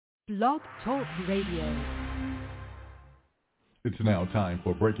Blog Talk Radio. It's now time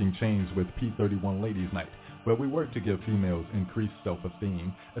for Breaking Chains with P31 Ladies Night, where we work to give females increased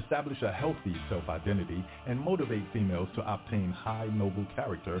self-esteem, establish a healthy self-identity, and motivate females to obtain high noble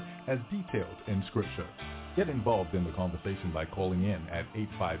character as detailed in Scripture. Get involved in the conversation by calling in at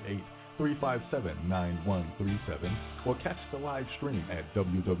 858-357-9137 or catch the live stream at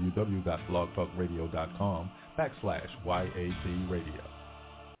www.blogtalkradio.com/YAT Radio.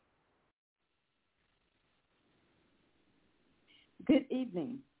 Good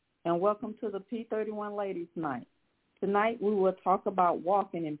evening, and welcome to the P31 Ladies Night. Tonight we will talk about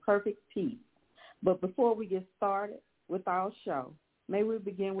walking in perfect peace. But before we get started with our show, may we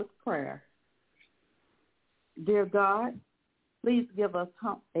begin with prayer. Dear God, please give us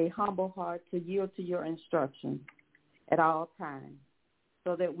a humble heart to yield to your instructions at all times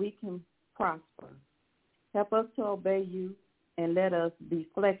so that we can prosper. Help us to obey you and let us be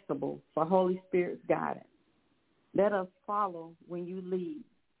flexible for Holy Spirit's guidance. Let us follow when you lead,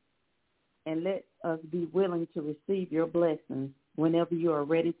 and let us be willing to receive your blessings whenever you are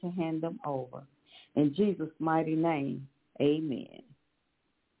ready to hand them over. In Jesus' mighty name, amen.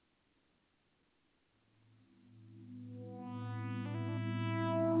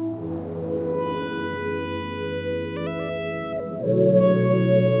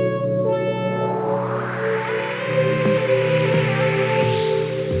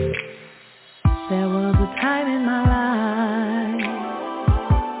 There was a time in my life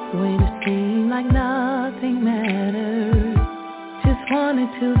when it seemed like nothing mattered. Just wanted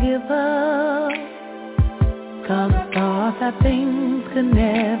to give up, 'cause I thought that things could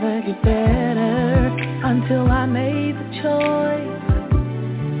never get better, until I made the choice,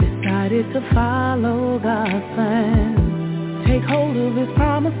 decided to follow God's plan, take hold of his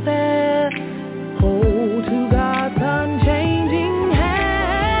promises, hold to God's unchanging hand.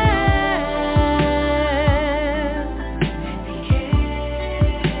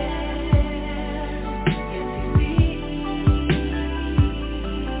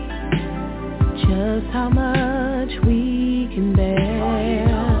 Just how much we can bear.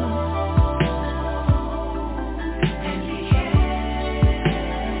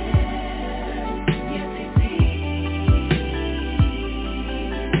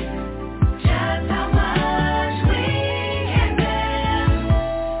 Just how much we can bear.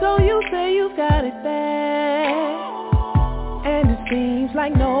 So you say you've got it bad, and it seems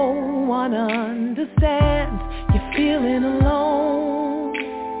like no one understands. You're feeling alone.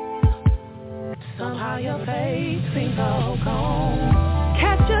 Somehow your faith seems all gone.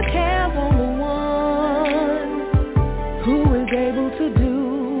 Cast your cares on the one who is able to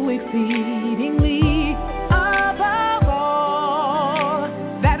do exceedingly above all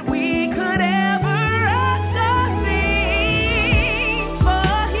that we could ever ask or think.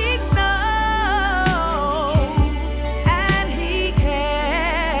 For he knows and he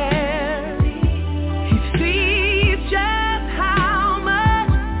cares. He sees just how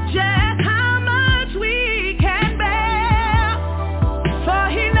much we can bear.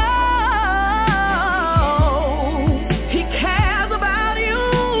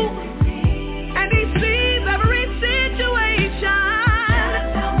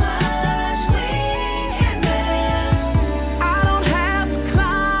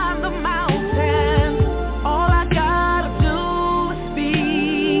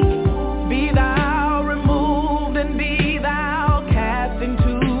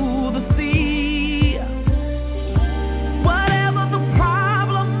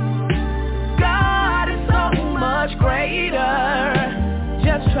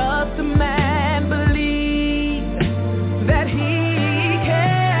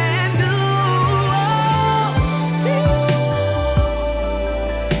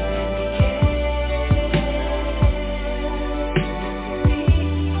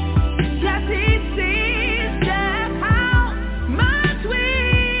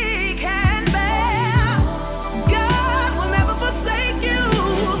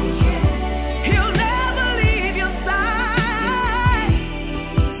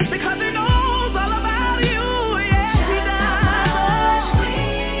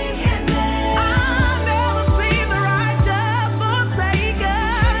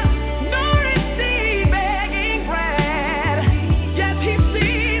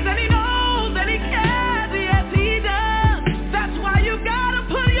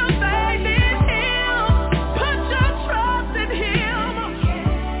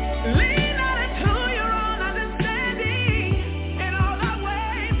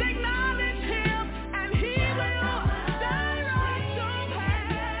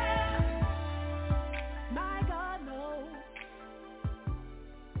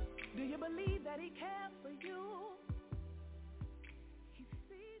 that he cares for you. He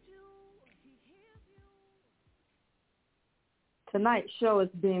sees you, he hears you. Tonight's show is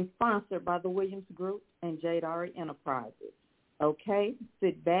being sponsored by the Williams Group and Jadari Enterprises. Okay,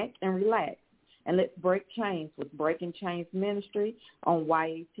 sit back and relax, and let's break chains with Breaking Chains Ministry on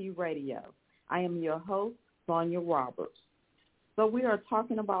YAT Radio. I am your host, Sonia Roberts. So we are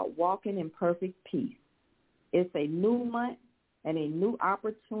talking about walking in perfect peace. It's a new month and a new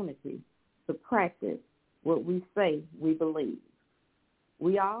opportunity to practice what we say we believe.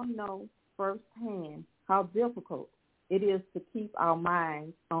 We all know firsthand how difficult it is to keep our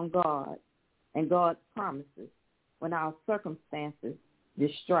minds on God and God's promises when our circumstances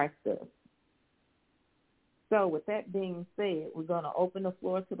distract us. So with that being said, we're going to open the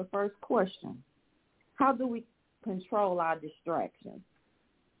floor to the first question. How do we control our distractions?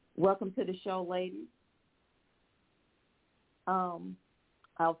 Welcome to the show, ladies.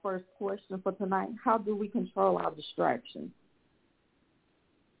 Our first question for tonight, how do we control our distractions?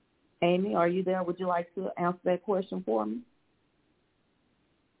 Amy, are you there? Would you like to answer that question for me?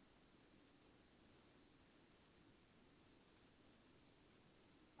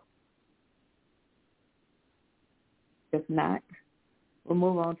 If not, we'll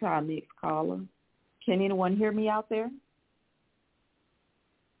move on to our next caller. Can anyone hear me out there?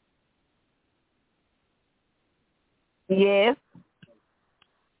 Yes.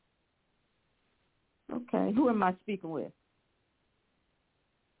 Okay. Who am I speaking with?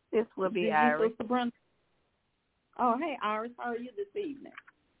 This will be Iris. Oh, hey, Iris. How are you this evening?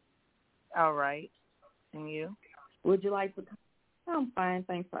 All right. And you? Would you like to? I'm fine.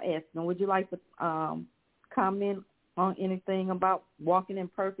 Thanks for asking. Would you like to comment on anything about walking in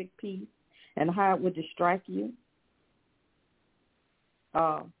perfect peace and how it would distract you?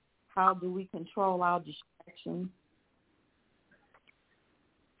 How do we control our distractions?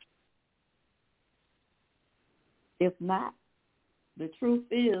 If not, the truth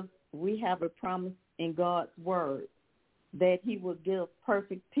is we have a promise in God's word that he will give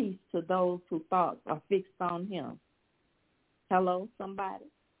perfect peace to those whose thoughts are fixed on him. Hello, somebody?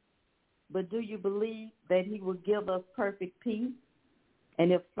 But do you believe that he will give us perfect peace?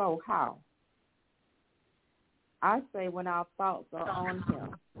 And if so, how? I say when our thoughts are on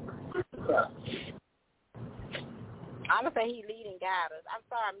him. I'm going to say he lead and guide us. I'm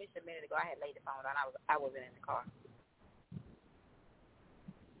sorry I missed a minute ago. I had laid the phone down. I wasn't in the car.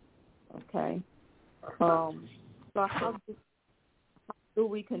 Okay. So how do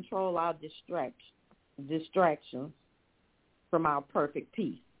we control our distractions from our perfect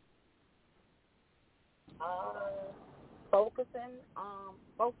peace? Focusing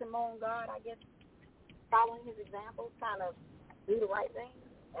more on God, I guess, following his examples, trying to do the right thing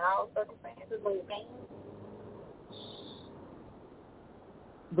in all circumstances when you can.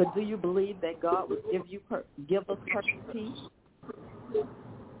 But do you believe that God would give us perfect peace?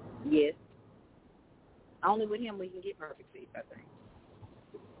 Yes. Only with him we can get perfect peace, I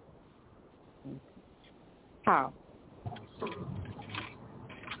think. How?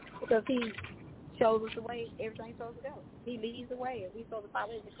 Because he shows us the way everything's supposed to go. He leads the way, and we're supposed to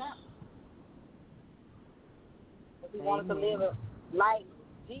follow his example. If we want us to live a like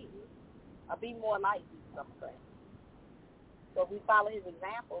Jesus, or be more like Jesus, I'm saying. So if we follow his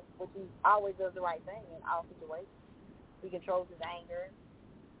example, which he always does the right thing in all situations, he controls his anger,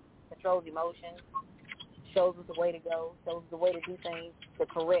 controls emotions, shows us the way to go, shows us the way to do things the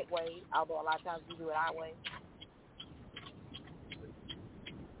correct way, although a lot of times we do it our way.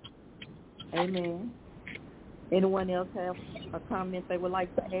 Amen. Anyone else have a comment they would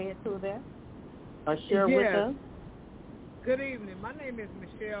like to add to that or share with us? Good evening. My name is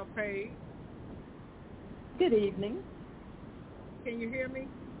Michelle Page. Good evening. Can you hear me?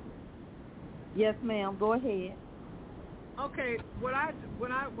 Yes, ma'am. Go ahead. Okay. When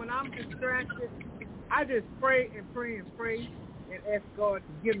I'm distracted, I just pray and pray and pray and ask God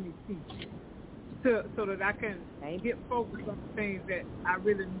to give me peace, so that I can get focused on the things that I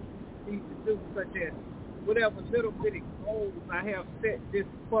really need to do, such as whatever little bitty goals I have set just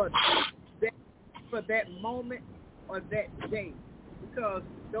for that moment or that day, because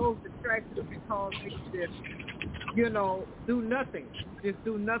those distractions can cause me to just, do nothing. Just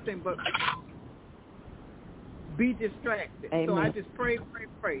do nothing but be distracted. Amen. So I just pray.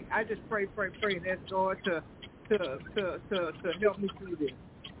 I just pray, and ask God to help me through this.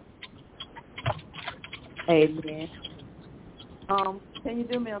 Amen. Can you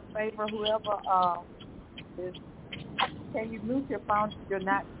do me a favor, whoever can you mute your phone if you're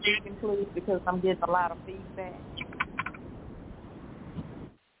not speaking, please, because I'm getting a lot of feedback.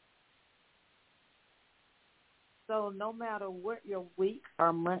 So no matter what your week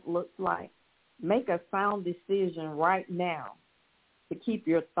or month looks like, Make a sound decision right now to keep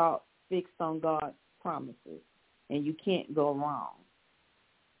your thoughts fixed on God's promises, and you can't go wrong.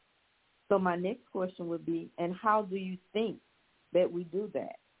 So my next question would be, and how do you think that we do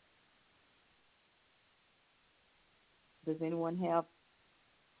that? Does anyone have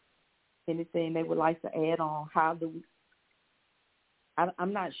anything they would like to add on how do we?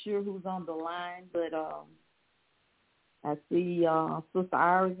 I'm not sure who's on the line, but I see Sister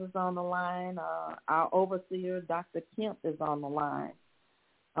Iris is on the line. Our overseer, Dr. Kemp, is on the line.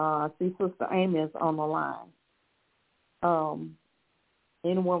 I see Sister Amy is on the line.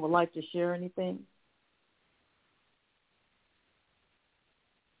 Anyone would like to share anything?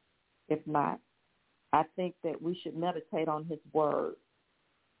 If not, I think that we should meditate on his word.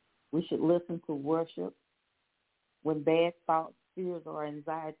 We should listen to worship. When bad thoughts, fears, or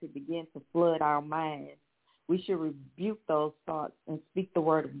anxiety begin to flood our minds, we should rebuke those thoughts and speak the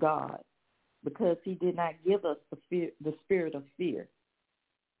word of God, because he did not give us the spirit of fear.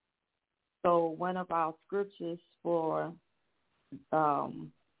 So one of our scriptures for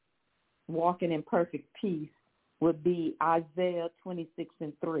walking in perfect peace would be Isaiah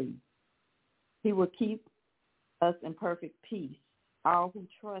 26:3. He will keep us in perfect peace, all who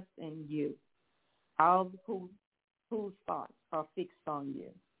trust in you, all whose thoughts are fixed on you.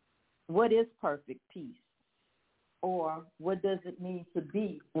 What is perfect peace? Or what does it mean to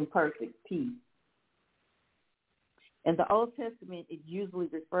be in perfect peace? In the Old Testament, it usually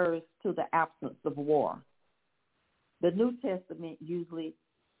refers to the absence of war. The New Testament usually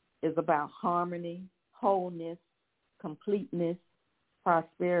is about harmony, wholeness, completeness,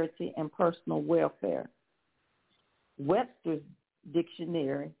 prosperity, and personal welfare. Webster's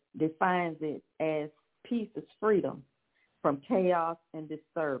dictionary defines it as peace is freedom from chaos and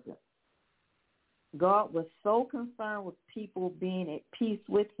disturbance. God was so concerned with people being at peace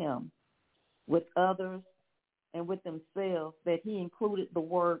with him, with others, and with themselves that he included the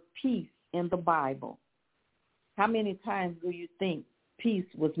word peace in the Bible. How many times do you think peace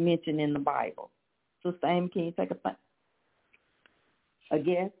was mentioned in the Bible? Sister Amy, can you take a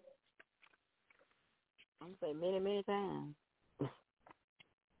guess? I'm going to say many, many times.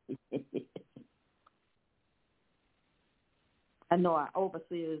 I know our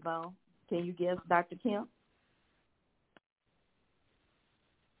overseer is on. Can you guess, Dr. Kemp?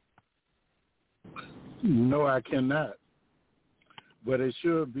 No, I cannot. But it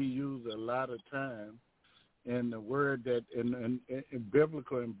should be used a lot of time. And the word that in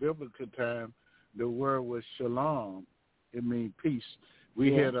biblical time, the word was shalom. It means peace.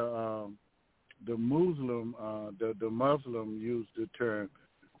 We had the Muslim used the term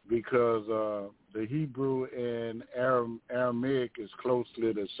because the Hebrew and Aramaic is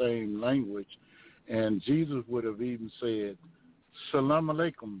closely the same language, and Jesus would have even said, "Salam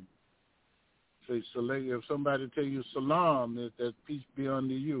alaikum." Say, if somebody tell you salam, that peace be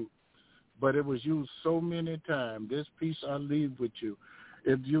unto you. But it was used so many times. This peace I leave with you.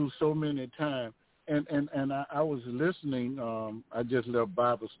 It's used so many times. And I was listening. I just left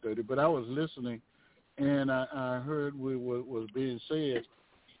Bible study, but I was listening, and I heard what was being said.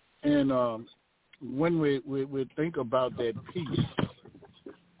 And when we think about that peace,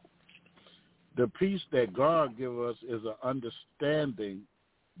 the peace that God gives us is an understanding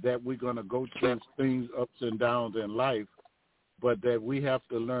that we're going to go through things, ups and downs in life, but that we have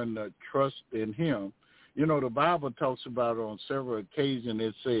to learn to trust in him. You know, the Bible talks about on several occasions,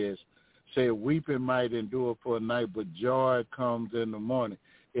 it says, weeping might endure for a night, but joy comes in the morning.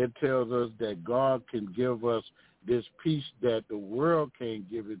 It tells us that God can give us this peace that the world can't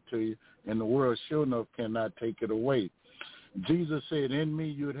give it to you, and the world sure enough cannot take it away. Jesus said, in me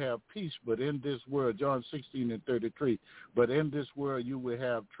you'd have peace, but in this world, John 16:33, but in this world you will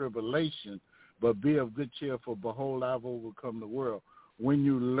have tribulation, but be of good cheer, for behold, I've overcome the world. When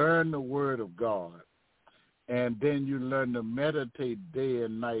you learn the word of God, and then you learn to meditate day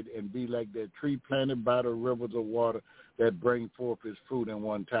and night and be like that tree planted by the rivers of water that bring forth its fruit in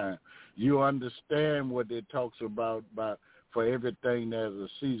one time. You understand what it talks about for everything there's a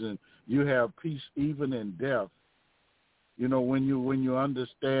season. You have peace even in death. You know, when you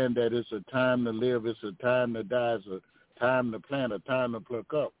understand that it's a time to live, it's a time to die, it's a time to plant, a time to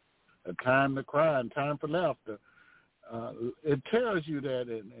pluck up, a time to cry, and time for laughter. It tells you that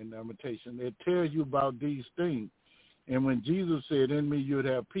in imitation. It tells you about these things. And when Jesus said, in me you'd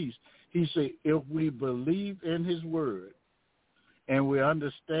have peace, he said, if we believe in his word and we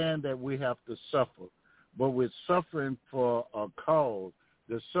understand that we have to suffer, but we're suffering for a cause.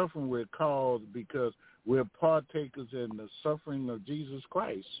 The suffering we're caused because we're partakers in the suffering of Jesus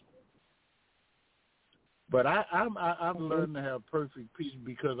Christ. But I've learned to have perfect peace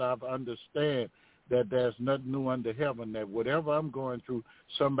because I've understand that there's nothing new under heaven, that whatever I'm going through,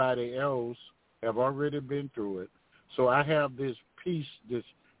 somebody else have already been through it. So I have this peace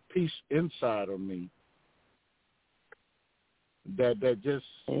inside of me that just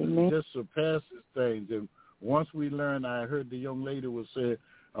surpasses things. And once we learn, I heard the young lady was saying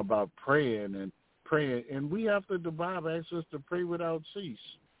about praying, and we have to, the Bible asks us to pray without cease.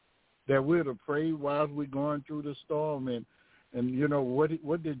 That we're to pray while we're going through the storm, and you know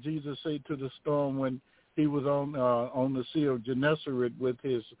what did Jesus say to the storm when he was on the Sea of Gennesaret with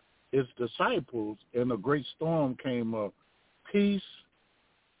his disciples, and a great storm came up? Peace,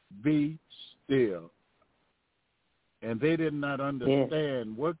 be still. And they did not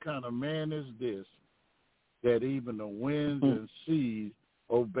understand what kind of man is this, that even the winds and seas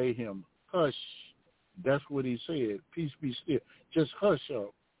obey him. Hush. That's what he said. Peace, be still. Just hush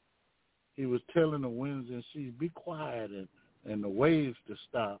up. He was telling the winds and seas, be quiet, and the waves to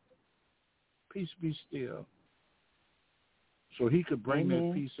stop. Peace, be still. So he could bring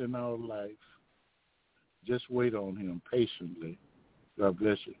that peace in our life. Just wait on him patiently. God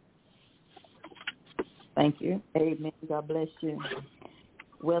bless you. Thank you. Amen. God bless you.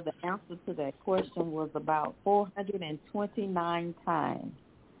 Well, the answer to that question was about 429 times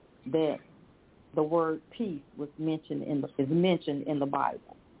that the word peace is mentioned in the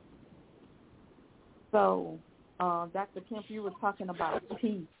Bible. So, Dr. Kemp, you were talking about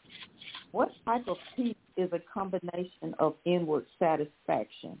peace. What type of peace is a combination of inward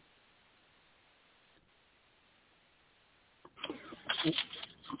satisfaction?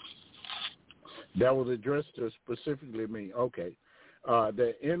 That was addressed to specifically me. Okay.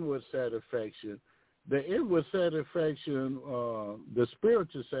 The inward satisfaction. The inward satisfaction, the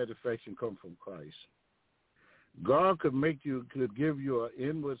spiritual satisfaction comes from Christ. God could give you an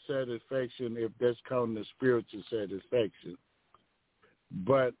inward satisfaction if that's counting the spiritual satisfaction.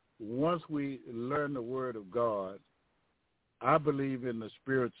 But once we learn the word of God, I believe in the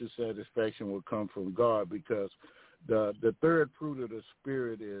spiritual satisfaction will come from God, because the third fruit of the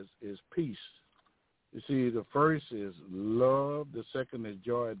Spirit is peace. You see, the first is love, the second is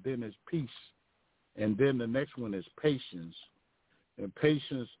joy, then is peace, and then the next one is patience. And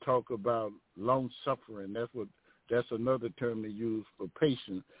patience talk about long suffering. That's another term they use for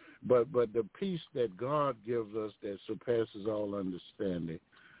patience. But the peace that God gives us that surpasses all understanding,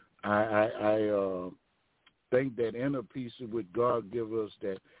 I think that inner peace which God gives us,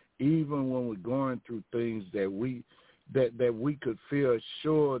 that even when we're going through things that we could feel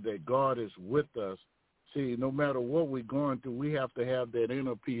sure that God is with us. See, no matter what we're going through, we have to have that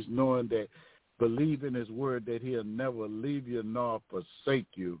inner peace, knowing that, believe in his word that he'll never leave you nor forsake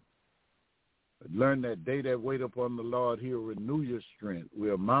you. Learn that they that wait upon the Lord, he'll renew your strength.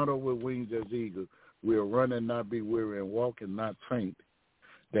 We'll mount up with wings as eagles. We'll run and not be weary, and walk and not faint.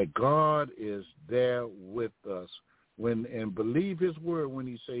 That God is there with us. And believe his word when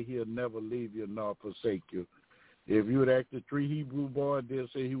he say he'll never leave you nor forsake you. If you would ask the 3 Hebrew boys, they'll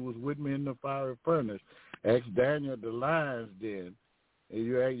say he was with me in the fiery furnace. Ask Daniel the lion's den. And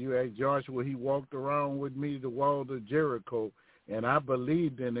you ask Joshua, he walked around with me the walls of Jericho, and I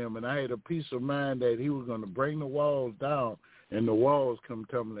believed in him, and I had a peace of mind that he was going to bring the walls down, and the walls come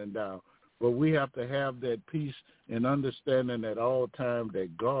tumbling down. But we have to have that peace and understanding at all times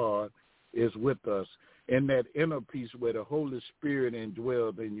that God is with us, and that inner peace where the Holy Spirit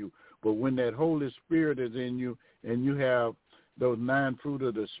indwells in you. But when that Holy Spirit is in you and you have those 9 fruit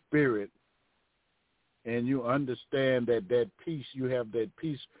of the Spirit, and you understand that peace, you have that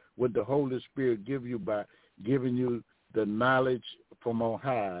peace with the Holy Spirit give you by giving you the knowledge from on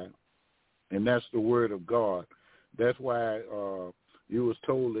high, and that's the word of God. That's why you was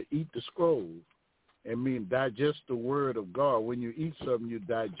told to eat the scroll. I mean, digest the word of God. When you eat something, you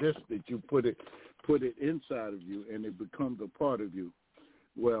digest it. You put it inside of you, and it becomes a part of you.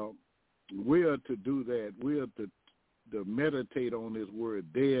 Well, we are to do that. We are to meditate on this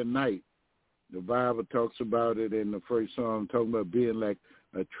word day and night. The Bible talks about it in the first Psalm, talking about being like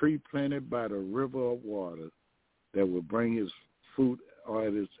a tree planted by the river of water that will bring his fruit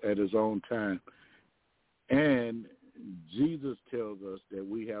at his own time. And Jesus tells us that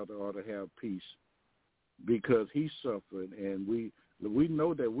we ought to have peace because he suffered, and we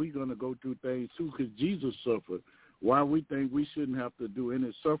know that we're going to go through things too because Jesus suffered. Why we think we shouldn't have to do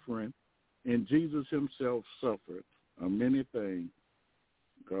any suffering, and Jesus himself suffered many things.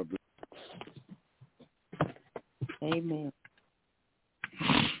 God bless. Amen.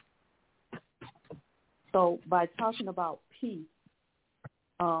 So by talking about peace,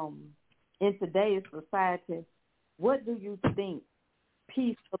 in today's society, what do you think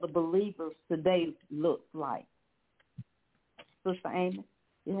peace for the believers today looks like? Sister Amy,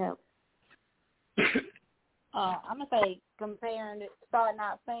 you have? I'm going to say, comparing it, starting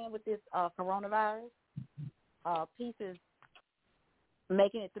out saying with this coronavirus, peace is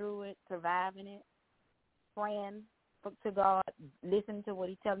making it through it, surviving it, praying to God, listening to what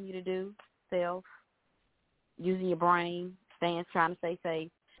he's telling you to do, self, using your brain, trying to stay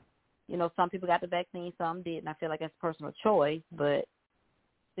safe. You know, some people got the vaccine, some didn't. I feel like that's personal choice, but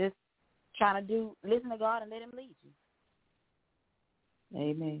just trying to listen to God and let him lead you.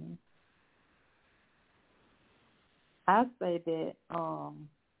 Amen. I say that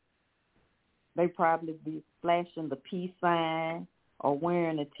they probably be flashing the peace sign or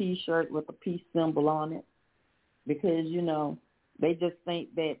wearing a T-shirt with a peace symbol on it because, you know, they just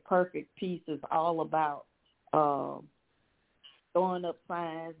think that perfect peace is all about throwing up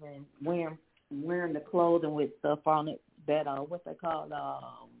signs and wearing the clothing with stuff on it that what they call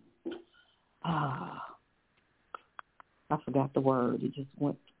I forgot the word. It just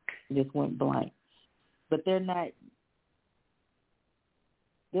went blank. But they're not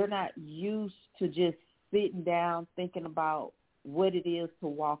used to just sitting down thinking about what it is to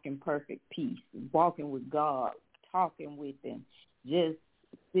walk in perfect peace, walking with God, talking with him, just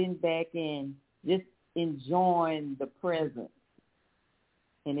sitting back and just enjoying the presence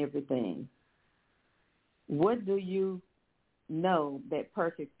and everything. What do you know that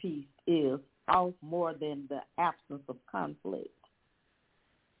perfect peace is, off more than the absence of conflict?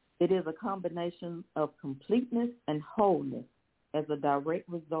 It is a combination of completeness and wholeness as a direct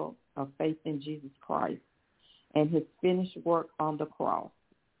result of faith in Jesus Christ and his finished work on the cross.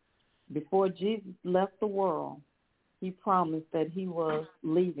 Before Jesus left the world, he promised that he was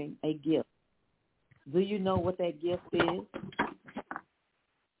leaving a gift. Do you know what that gift is?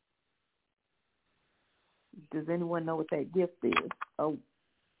 Does anyone know what that gift is or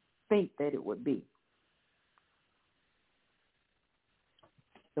think that it would be?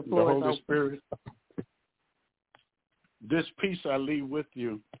 The Holy Spirit. This peace I leave with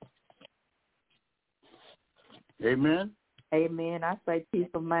you. Amen? Amen. I say peace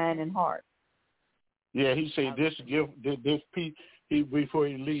of mind and heart. Yeah, he said this gift, this peace. Before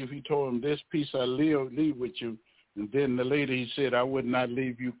he leave, he told him, this peace I leave with you. And then the later he said, I would not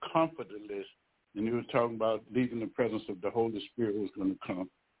leave you comfortless. And he was talking about leaving the presence of the Holy Spirit was going to come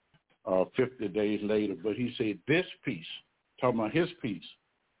 50 days later. But he said this peace, talking about his peace,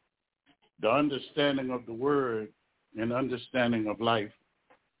 the understanding of the word and understanding of life.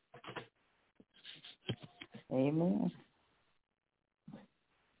 Amen.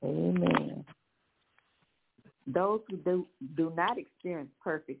 Amen. Those who do not experience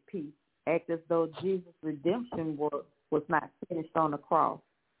perfect peace act as though Jesus' redemption work was not finished on the cross.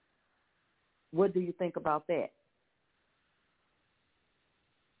 What do you think about that?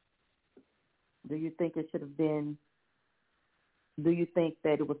 Do you think it should have been, do you think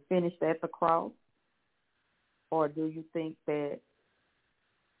that it was finished at the cross? Or do you think that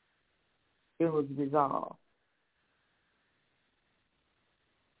it was resolved?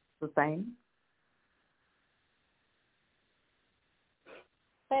 The same?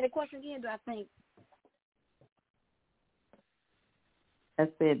 Say the question again, do I think? I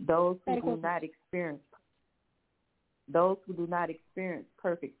said those who do not experience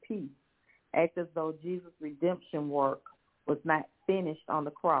perfect peace act as though Jesus' redemption work was not finished on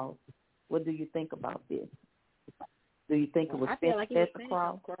the cross. What do you think about this? Do you think it was finished at the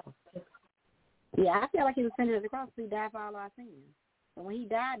cross? Yeah, I feel like he was finished at the cross. He died for all our sins. And when he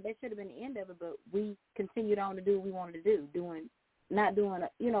died, that should have been the end of it, but we continued on to do what we wanted to do, not doing,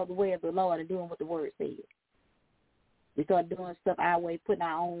 the way of the Lord and doing what the word said. We started doing stuff our way, putting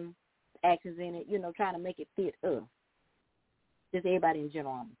our own actions in it, trying to make it fit us. Just everybody in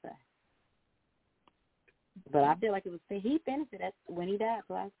general, I'm going to say. But I feel like he finished it when he died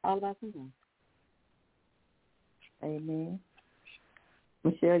for all of our sins. Amen.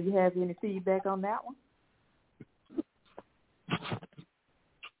 Michelle, you have any feedback on that one?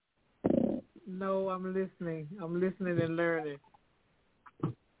 No, I'm listening. I'm listening and learning.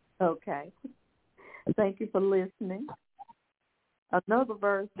 Okay. Thank you for listening. Another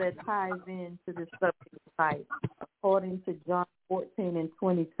verse that ties into this subject tonight, according to John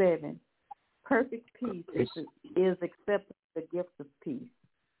 14:27, perfect peace is accepting the gift of peace.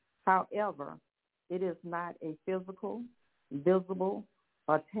 However, it is not a physical, visible,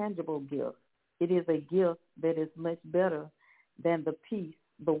 or tangible gift. It is a gift that is much better than the peace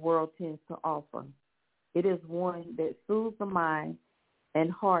the world tends to offer. It is one that soothes the mind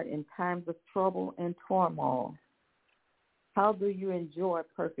and heart in times of trouble and turmoil. How do you enjoy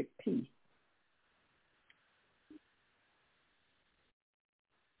perfect peace?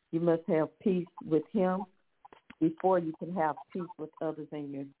 You must have peace with him before you can have peace with others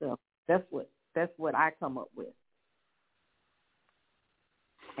and yourself. That's what I come up with.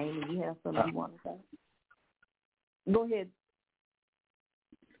 Amy, you have something you want to say? Go ahead.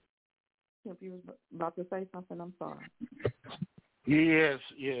 If you was about to say something, I'm sorry. Yes.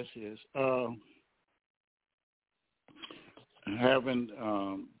 Having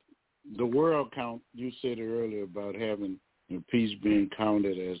the world count, you said it earlier about having peace being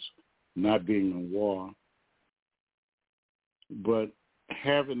counted as not being a war. But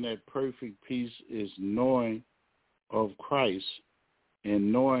having that perfect peace is knowing of Christ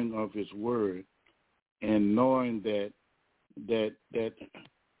and knowing of his word and knowing that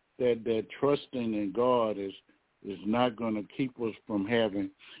trusting in God is not going to keep us from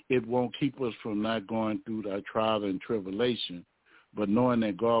it won't keep us from not going through our trial and tribulation, but knowing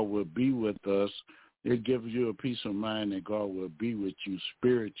that God will be with us, it gives you a peace of mind that God will be with you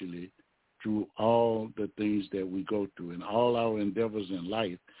spiritually through all the things that we go through and all our endeavors in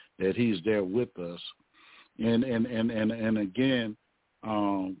life, that he's there with us. And again,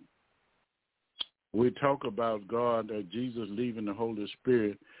 we talk about God, Jesus leaving the Holy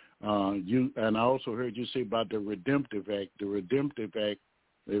Spirit. And I also heard you say about the redemptive act. The redemptive act,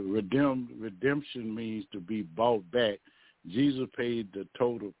 redemption means to be bought back. Jesus paid the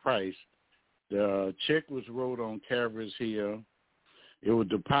total price. The check was wrote on Calvary's Hill. It was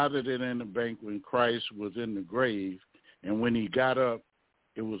deposited in the bank when Christ was in the grave, and when he got up,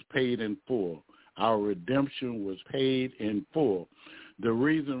 it was paid in full. Our redemption was paid in full. The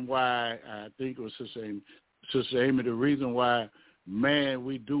reason why, I think it was Sister Amy, the reason why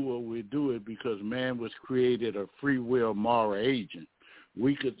we do what we do is because man was created a free will moral agent.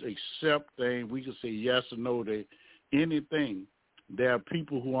 We could accept things. We could say yes or no to anything. There are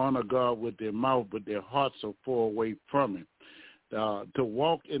people who honor God with their mouth, but their hearts are far away from him. To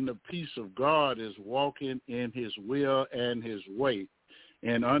walk in the peace of God is walking in his will and his way,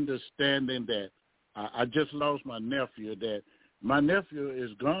 and understanding that I just lost my nephew, that my nephew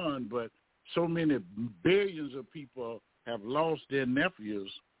is gone, but so many billions of people have lost their nephews,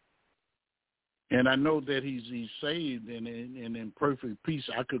 and I know that he's saved and in perfect peace.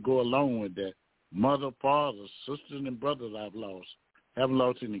 I could go along with that. Mother, father, sisters, and brothers I've lost. Haven't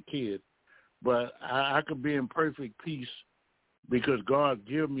lost any kids, but I could be in perfect peace because God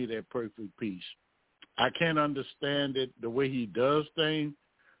give me that perfect peace. I can't understand it the way he does things,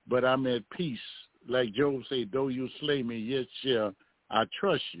 but I'm at peace. Like Job said, though you slay me, yet shall I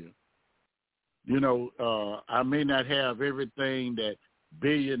trust you. You know, I may not have everything that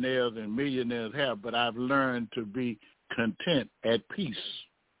billionaires and millionaires have, but I've learned to be content, at peace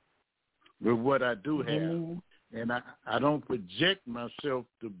with what I do have. Mm-hmm. And I don't project myself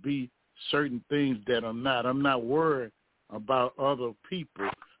to be certain things that I'm not. I'm not worried about other people,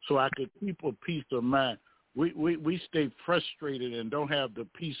 so I could keep a peace of mind. We stay frustrated and don't have the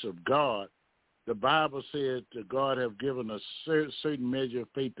peace of God. The Bible says that God have given a certain measure of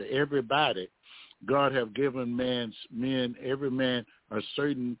faith to everybody. God have given every man a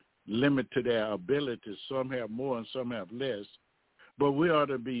certain limit to their abilities. Some have more and some have less. But we ought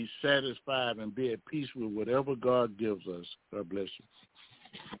to be satisfied and be at peace with whatever God gives us. God bless you.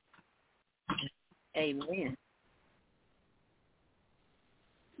 Amen.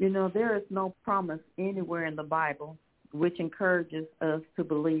 You know, there is no promise anywhere in the Bible which encourages us to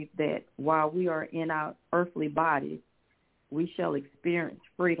believe that while we are in our earthly bodies, we shall experience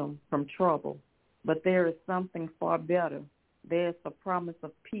freedom from trouble. But there is something far better. There is a promise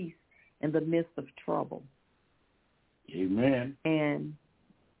of peace in the midst of trouble. Amen.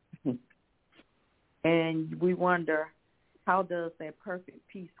 And we wonder, how does that perfect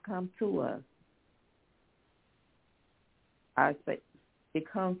peace come to us? I say it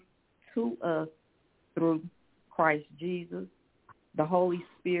comes to us through Christ Jesus, the Holy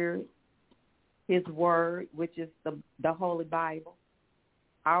Spirit, his word, which is the Holy Bible,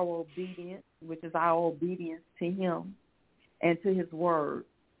 our obedience, which is our obedience to him and to his word,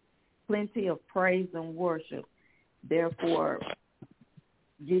 plenty of praise and worship. Therefore,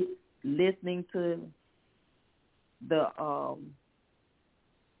 listening to the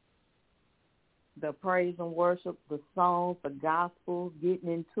praise and worship, the songs, the gospels,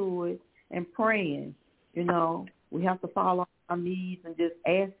 getting into it, and praying. You know, we have to fall on our knees and just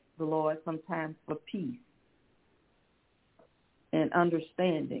ask the Lord sometimes for peace and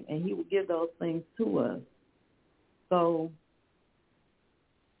understanding, and he will give those things to us. So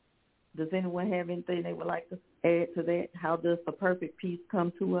does anyone have anything they would like to add to that? How does the perfect peace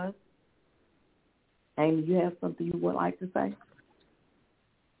come to us? Amy, you have something you would like to say?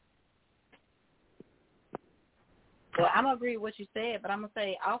 Well, I'm going to agree with what you said, but I'm going to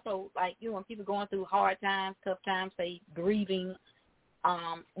say also, like, when people going through hard times, tough times, say grieving,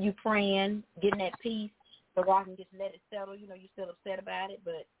 you praying, getting that peace, so God can just let it settle. You're still upset about it,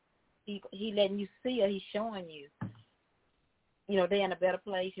 but he letting you see, or he's showing you, they're in a better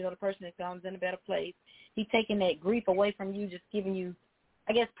place. The person that comes in a better place. He's taking that grief away from you, just giving you,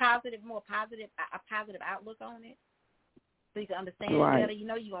 I guess, a positive outlook on it, so you can understand it better.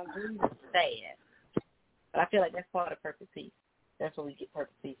 You're going to grieve and sad. But I feel like that's part of perfect peace. That's what we get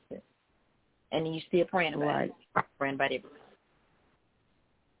perfect peace with. And then you still praying about it. Praying about it.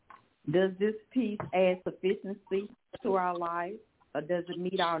 Does this peace add sufficiency to our lives, or does it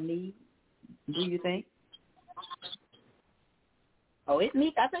meet our needs, do you think? Oh, I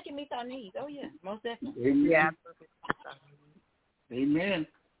think it meets our needs. Oh, yeah, most definitely. Amen. Yeah. Amen.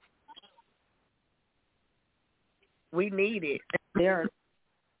 We need it.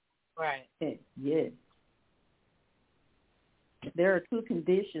 Right. Yes. There are two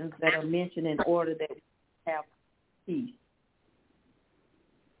conditions that are mentioned in order that we have peace.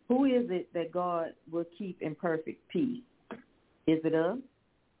 Who is it that God will keep in perfect peace? Is it us?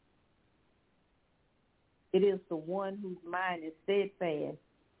 It is the one whose mind is steadfast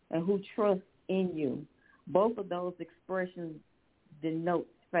and who trusts in you. Both of those expressions denote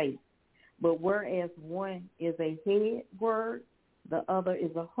faith. But whereas one is a head word, the other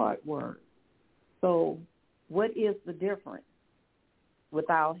is a heart word. So what is the difference? With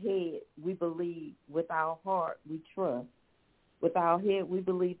our head, we believe. With our heart, we trust. With our head, we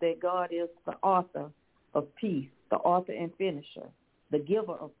believe that God is the author of peace, the author and finisher, the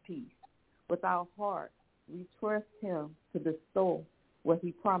giver of peace. With our heart, we trust him to bestow what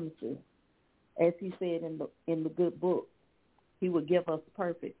he promises. As he said in the good book, he will give us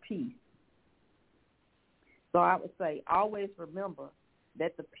perfect peace. So I would say always remember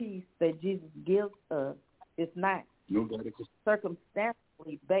that the peace that Jesus gives us is not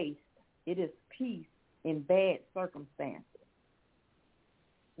circumstantially based. It is peace in bad circumstances,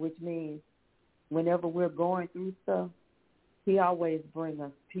 which means whenever we're going through stuff, he always brings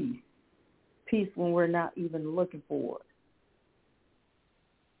us peace. Peace when we're not even looking for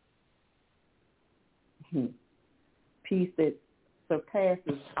it. Peace that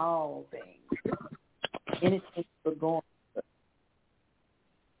surpasses all things. Anything we're going through.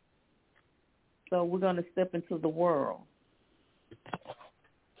 So we're going to step into the world.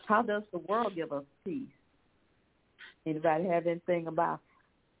 How does the world give us peace? Anybody have anything about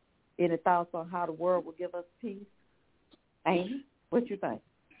any thoughts on how the world will give us peace? Amy, what you think?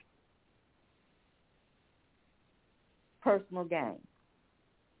 Personal gain.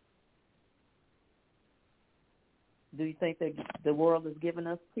 Do you think that the world is giving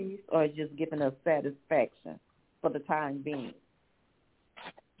us peace, or is just giving us satisfaction for the time being?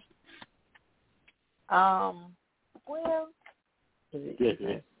 Well,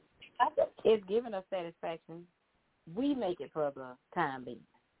 it's giving us satisfaction. We make it for the time being.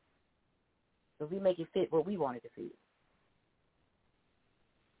 So we make it fit what we want it to fit.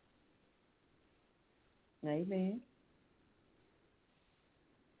 Amen.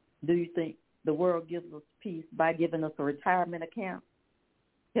 Do you think the world gives us peace by giving us a retirement account,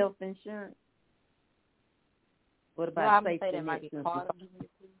 health insurance? What about safety? Say that might be part of it.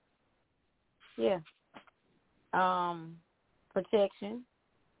 Yeah. Protection.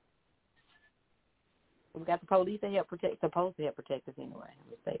 We've got the police that supposed to help protect us anyway.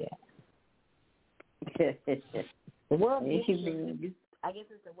 Let's say that. The world, I guess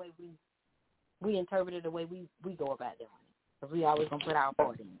it's the way we interpret it, the way we go about doing it. Because we always going to put our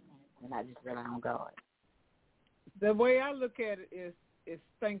part in it and not just rely on God. The way I look at it is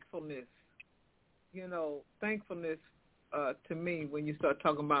thankfulness. Thankfulness to me, when you start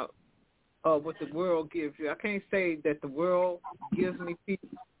talking about what the world gives you. I can't say that the world gives me peace,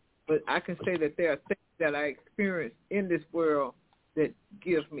 but I can say that there are things that I experience in this world that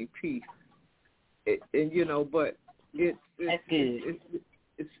give me peace. But it's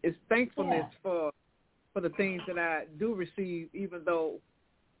thankfulness for the things that I do receive, even though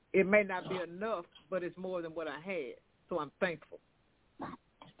it may not be enough, but it's more than what I had. So I'm thankful.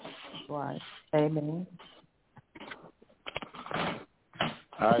 Right. Amen.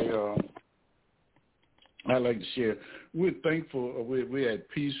 I like to share. We're thankful. We're at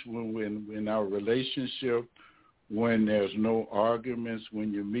peace when in our relationship, when there's no arguments,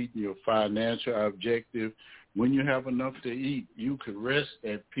 when you're meeting your financial objective, when you have enough to eat. You can rest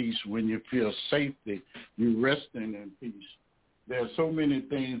at peace. When you feel safety, you're resting in peace. There are so many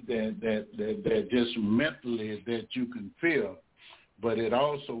things that just mentally that you can feel, but it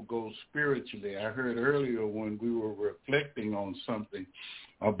also goes spiritually. I heard earlier when we were reflecting on something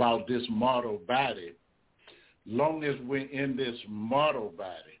about this mortal body, long as we're in this mortal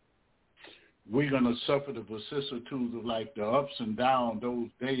body, we're going to suffer the vicissitudes of like the ups and downs, those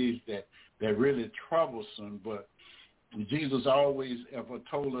days that really troublesome. But Jesus always ever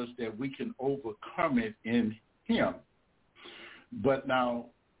told us that we can overcome it in him. But now,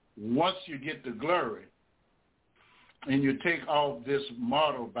 once you get the glory and you take off this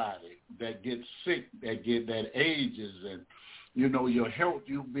mortal body that gets sick, that ages, and you know your health,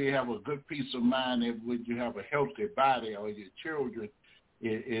 you have a good peace of mind that when you have a healthy body, or your children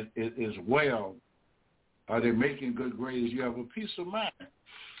is well, are they making good grades? You have a peace of mind.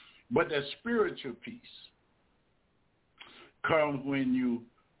 But that spiritual peace comes when you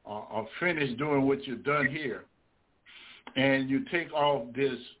are finished doing what you've done here, and you take off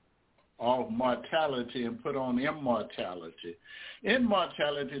this mortality and put on immortality.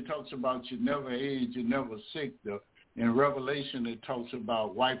 Immortality talks about you never age, you never sick. In Revelation, it talks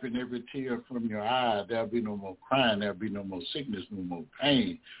about wiping every tear from your eye. There'll be no more crying. There'll be no more sickness, no more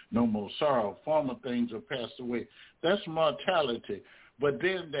pain, no more sorrow. Former things are passed away. That's mortality. But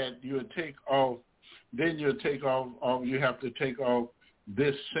then you have to take off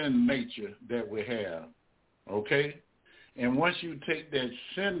this sin nature that we have, okay? And once you take that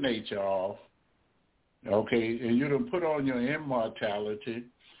sin nature off, okay, and you don't put on your immortality,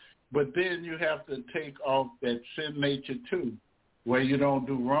 but then you have to take off that sin nature too, where you don't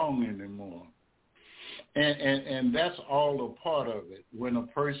do wrong anymore. And that's all a part of it. When a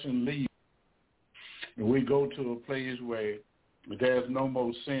person leaves, and we go to a place where there's no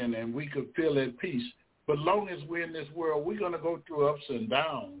more sin and we could feel at peace. But long as we're in this world, we're going to go through ups and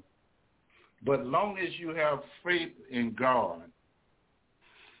downs. But long as you have faith in God,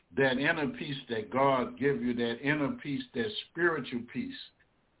 that inner peace that God gives you, that inner peace, that spiritual peace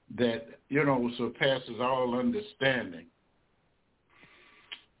that, surpasses all understanding,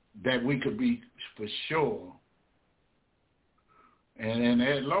 that we could be for sure. And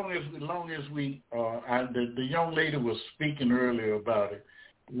as long as we, the young lady was speaking earlier about it,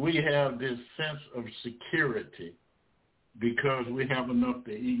 we have this sense of security because we have enough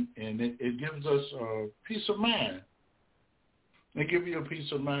to eat, and it gives us a peace of mind. It gives you a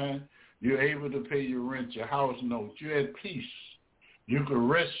peace of mind. You're able to pay your rent, your house notes. You're at peace. You can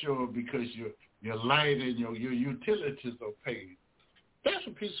rest assured because your light and your utilities are paid. That's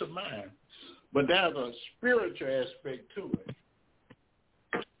a peace of mind. But there's a spiritual aspect to it.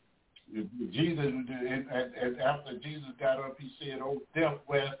 Jesus, after Jesus got up, he said, "Oh, death,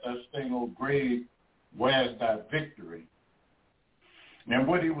 where's thy sting? Oh, grave, where's thy victory?" And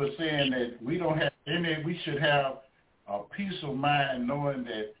what he was saying that we should have a peace of mind knowing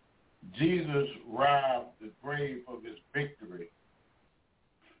that Jesus robbed the grave of his victory.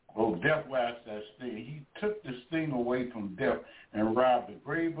 Oh, death, where's thy sting? He took the sting away from death and robbed the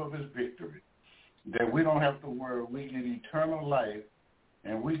grave of his victory. That we don't have to worry. We get eternal life.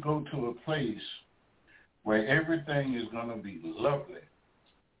 And we go to a place where everything is going to be lovely.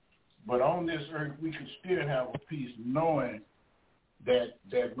 But on this earth, we can still have a peace knowing that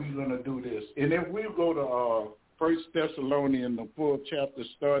we're going to do this. And if we go to 1 Thessalonians, the 4th chapter,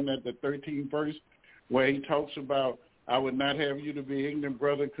 starting at the 13th verse, where he talks about, "I would not have you to be ignorant,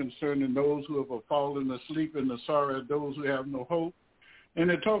 brother, concerning those who have fallen asleep in the sorrow of those who have no hope."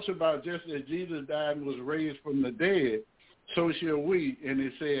 And it talks about just as Jesus died and was raised from the dead, so shall we. And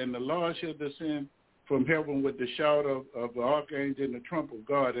it said, "And the Lord shall descend from heaven with the shout of the archangel and the trump of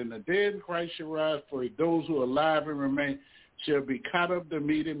God. And the dead in Christ shall rise, for those who are alive and remain shall be caught up to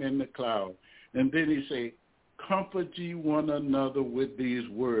meet him in the cloud." And then he said, "Comfort ye one another with these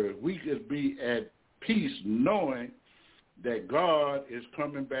words." We could be at peace knowing that God is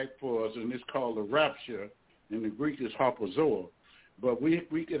coming back for us, and it's called the rapture. In the Greek is harpazoa. But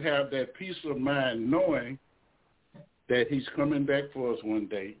we could have that peace of mind knowing that he's coming back for us one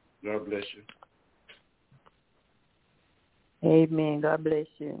day. God bless you. Amen. God bless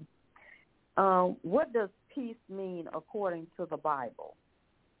you. What does peace mean according to the Bible?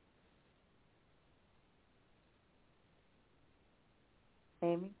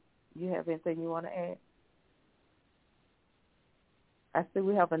 Amy, you have anything you want to add? I see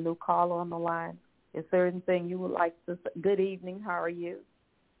we have a new caller on the line. Is there anything you would like to say? Good evening. How are you?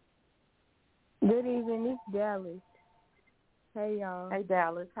 Good evening. It's Dallas. Hey, y'all. Hey,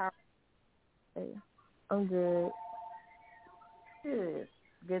 Dallas. How? Hey, I'm good. Good.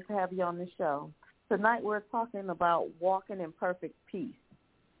 Good to have you on the show. Tonight we're talking about walking in perfect peace.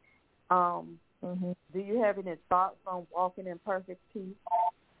 Do you have any thoughts on walking in perfect peace?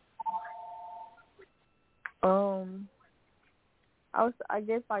 I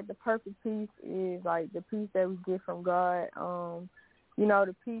guess like the perfect peace is like the peace that we get from God.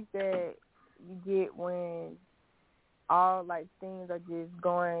 The peace that you get when all like things are just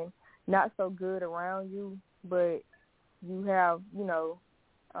going not so good around you, but you have, you know,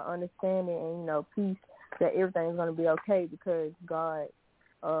 understanding and, you know, peace that everything's going to be okay because God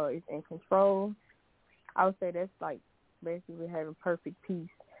is in control. I would say that's like basically having perfect peace.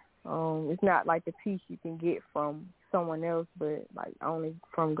 It's not like the peace you can get from someone else, but like only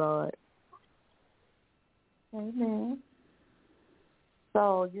from God. Amen.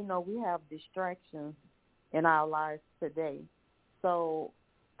 So, you know, we have distractions in our lives today. So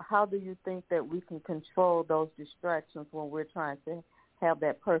how do you think that we can control those distractions when we're trying to have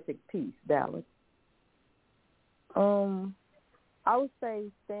that perfect peace, Dallas? I would say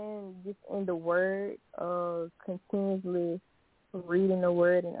staying just in the Word, continuously reading the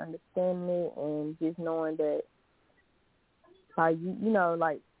Word and understanding it, and just knowing that, like, you know,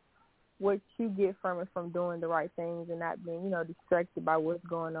 like what you get from it from doing the right things and not being, you know, distracted by what's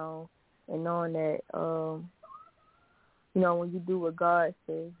going on, and knowing that, you know, when you do what God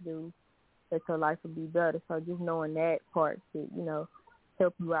says do, that your life will be better. So just knowing that part should, you know,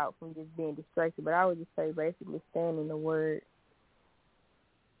 help you out from just being distracted. But I would just say basically stand in the Word.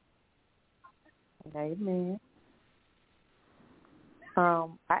 Amen. I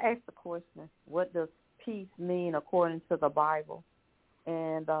asked the question, what does peace mean according to the Bible?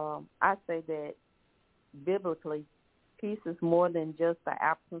 And I say that biblically, peace is more than just the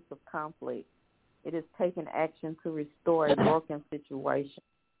absence of conflict. It is taking action to restore a broken situation.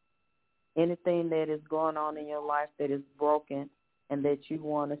 Anything that is going on in your life that is broken and that you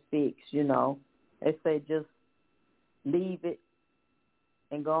want to fix, you know, they say just leave it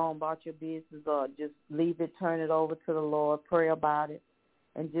and go on about your business, or just leave it, turn it over to the Lord, pray about it,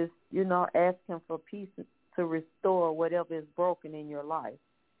 and just, you know, ask him for peace to restore whatever is broken in your life.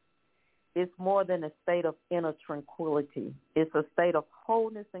 It's more than a state of inner tranquility. It's a state of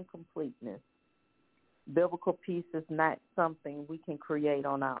wholeness and completeness. Biblical peace is not something we can create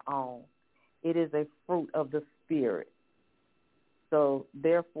on our own. It is a fruit of the Spirit. So,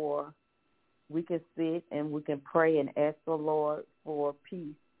 therefore, we can sit and we can pray and ask the Lord for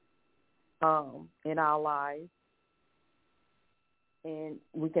peace in our lives. And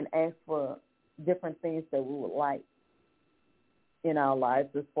we can ask for different things that we would like in our lives,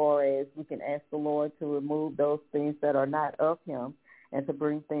 as far as we can ask the Lord to remove those things that are not of him and to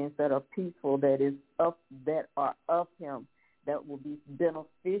bring things that are peaceful, that are of him, that will be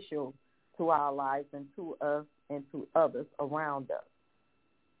beneficial to our lives and to us and to others around us.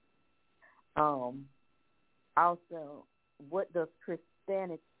 Also, what does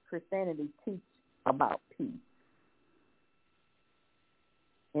Christianity teach about peace?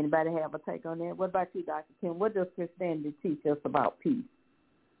 Anybody have a take on that? What about you, Dr. Kim? What does Christianity teach us about peace?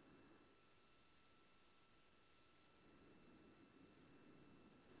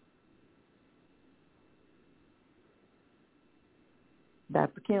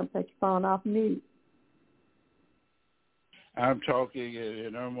 Dr. Kim, take your phone off mute. I'm talking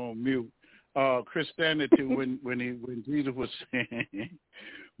and I'm on mute. Christianity, when Jesus was saying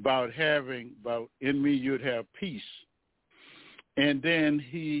about in me you'd have peace, and then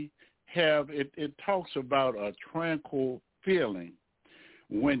it talks about a tranquil feeling.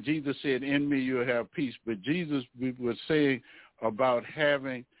 When Jesus said, "In me you'll have peace," but Jesus was saying about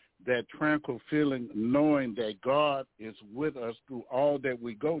having that tranquil feeling, knowing that God is with us through all that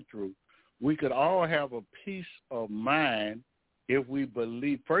we go through. We could all have a peace of mind if we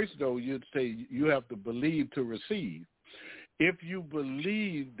believe. First, though, you'd say you have to believe to receive. If you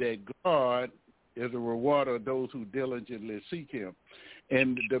believe that God is a rewarder of those who diligently seek him,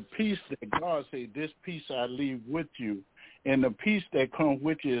 and the peace that God said, "This peace I leave with you," and the peace that comes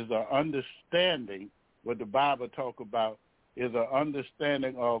with you is the understanding, what the Bible talk about, is an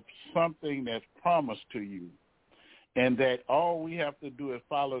understanding of something that's promised to you, and that all we have to do is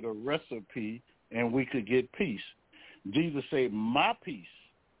follow the recipe and we could get peace. Jesus said, "My peace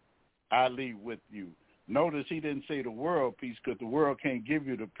I leave with you." Notice he didn't say the world peace, because the world can't give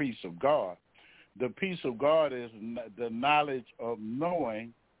you the peace of God. The peace of God is the knowledge of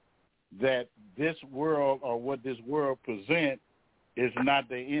knowing that this world, or what this world presents, is not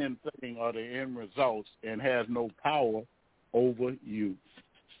the end thing or the end results, and has no power over you.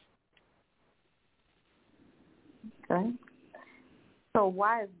 Okay. So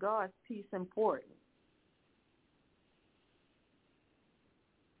why is God's peace important?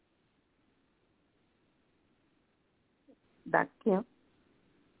 Dr. Kim?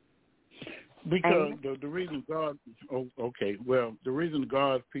 Because the reason the reason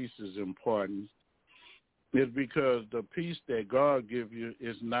God's peace is important is because the peace that God gives you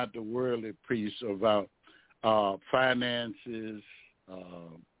is not the worldly peace about finances,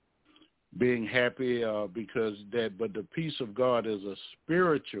 being happy because that, but the peace of God is a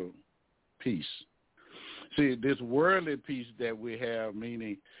spiritual peace. See, this worldly peace that we have,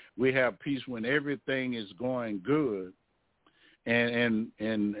 meaning we have peace when everything is going good and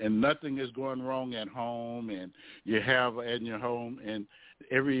nothing is going wrong at home, and you have in your home and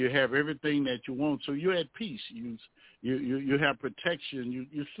you have everything that you want, so you're at peace. You have protection.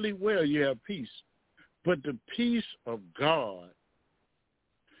 You sleep well. You have peace. But the peace of God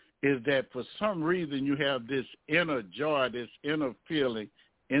is that for some reason you have this inner joy, this inner feeling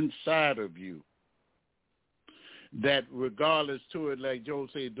inside of you, that regardless to it, like Job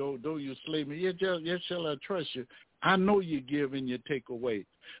said, though you slay me, yet shall I trust you. I know you give and you take away.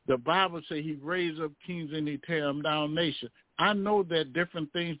 The Bible says he raised up kings and he tear them down nations. I know that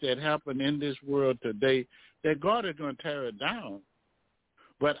different things that happen in this world today, that God is going to tear it down.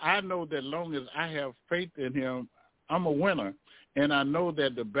 But I know that long as I have faith in him, I'm a winner. And I know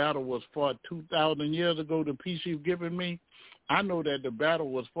that the battle was fought 2,000 years ago, the peace you've given me. I know that the battle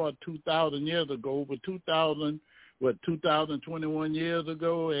was fought 2,000 years ago, over 2021 years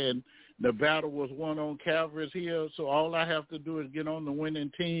ago, and the battle was won on Calvary's Hill. So all I have to do is get on the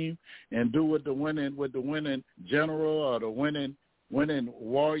winning team and do what the winning general or the winning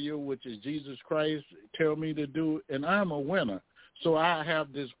warrior, which is Jesus Christ, tell me to do, and I'm a winner. So I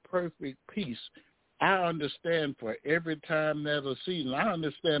have this perfect peace. I understand for every time there's a season. I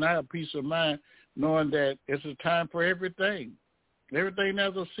understand I have peace of mind knowing that it's a time for everything. Everything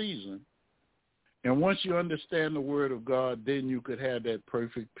has a season. And once you understand the word of God, then you could have that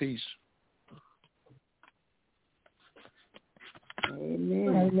perfect peace.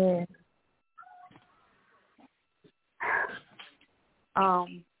 Amen.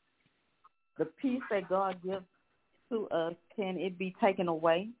 Amen. The peace that God gives to us, can it be taken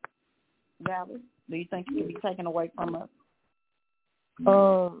away, Valerie? Do you think it can be taken away from us?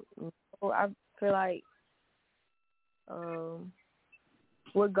 I feel like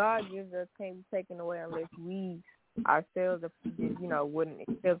what God gives us can't be taken away unless we ourselves, wouldn't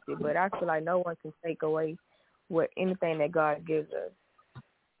accept it. But I feel like no one can take away anything that God gives us.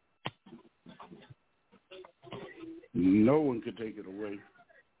 No one can take it away.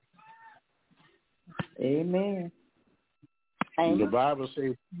 Amen. The Bible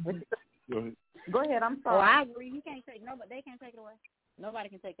says. Go ahead. I'm sorry. Oh, I agree. You can't take they can't take it away. Nobody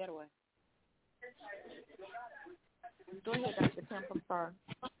can take that away. Go ahead, Dr. Kemp. I'm sorry.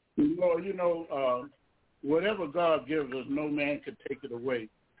 Well, whatever God gives us, no man could take it away.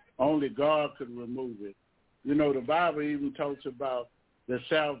 Only God could remove it. The Bible even talks about the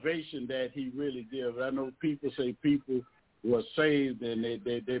salvation that he really gives. I know people say people were saved and they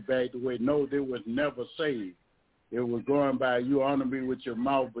backed away. No, they was never saved. It was going by, you honor me with your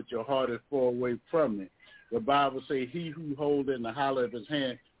mouth, but your heart is far away from me. The Bible says, he who holds in the hollow of his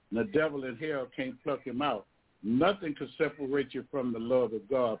hand, the devil in hell can't pluck him out. Nothing can separate you from the love of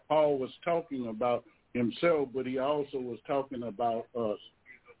God. Paul was talking about himself, but he also was talking about us.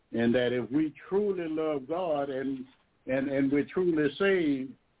 And that if we truly love God and we're truly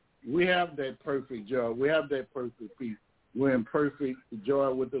saved, we have that perfect joy. We have that perfect peace. We're in perfect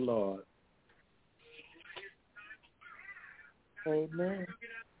joy with the Lord. Amen.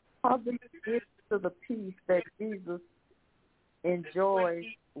 How do you get to the peace that Jesus enjoys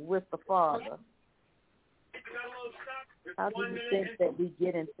with the Father? How do you think that we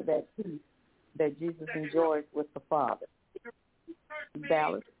get into that peace that Jesus enjoys with the Father?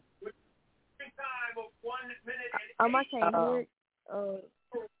 Dallas? I can't hear it.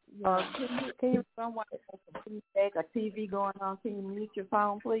 Can you someone please take a TV going on? Can you mute your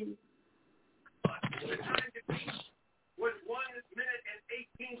phone, please? Was 1 minute and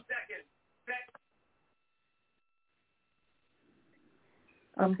 18 seconds.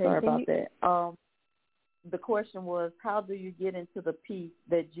 I'm sorry about that. The question was, how do you get into the peace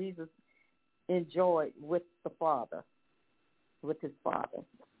that Jesus enjoyed with the Father, with his Father?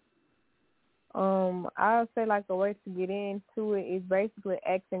 I would say like a way to get into it is basically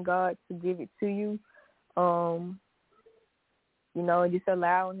asking God to give it to you. Just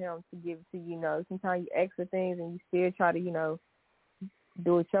allowing him to give it to you. Sometimes you ask for things and you still try to,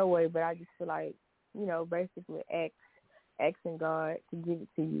 do it your way. But I just feel like, basically asking God to give it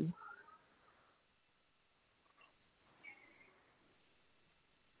to you.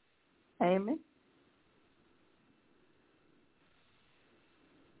 Amen.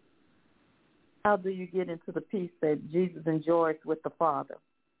 How do you get into the peace that Jesus enjoys with the Father?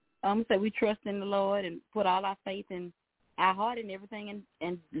 So we trust in the Lord and put all our faith in our heart and everything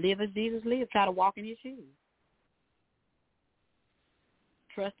and live as Jesus lived. Try to walk in his shoes.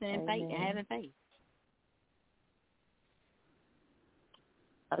 Trusting in faith and having faith.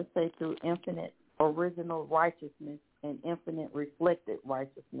 I say through infinite original righteousness and infinite reflected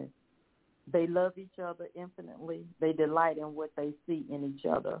righteousness. They love each other infinitely. They delight in what they see in each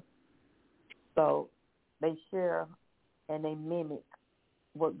other. So they share and they mimic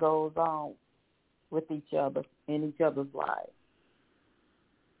what goes on with each other in each other's lives.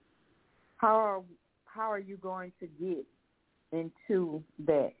 How are you going to get into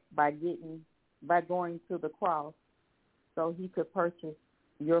that by going to the cross so he could purchase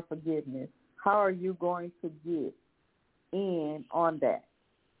your forgiveness? How are you going to get in on that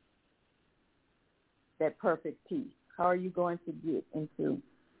perfect peace? How are you going to get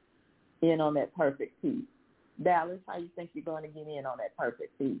in on that perfect peace? Dallas, how you think you're going to get in on that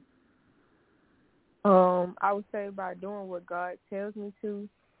perfect peace? I would say by doing what God tells me to,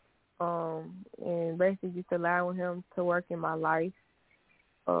 and basically just allowing him to work in my life.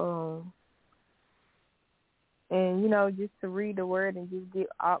 And, just to read the word and just get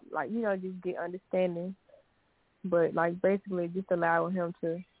up, just get understanding. But, basically just allowing him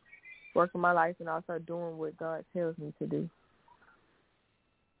to work in my life and also doing what God tells me to do.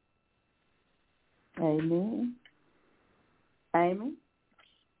 Amen. Amy,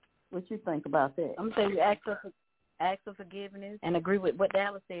 what you think about that? I'm going to say ask for forgiveness and agree with what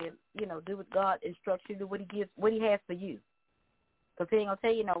Dallas said. Do what God instructs you, do what he has for you. Because he ain't going to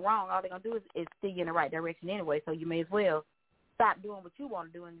tell you no wrong. All they're going to do is steer you in the right direction anyway. So you may as well stop doing what you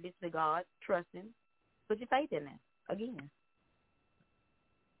want to do and listen to God, trust him, put your faith in him again.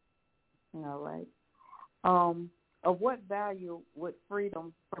 All right. Of what value would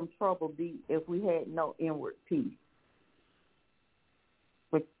freedom from trouble be if we had no inward peace?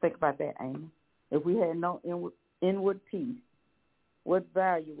 What you think about that, Amy? If we had no inward peace, what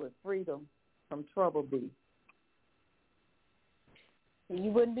value would freedom from trouble be? You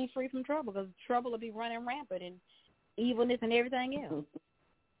wouldn't be free from trouble because trouble would be running rampant and evilness and everything else.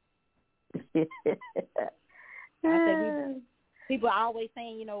 People are always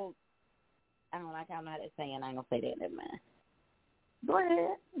saying, I don't like how that saying. I ain't going to say that. Never mind.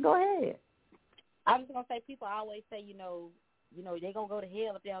 Go ahead. I was going to say people always say, they're going to go to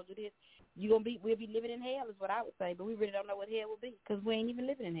hell if they don't do this. We'll be living in hell is what I would say, but we really don't know what hell will be because we ain't even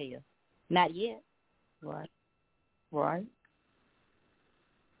living in hell. Not yet. Right.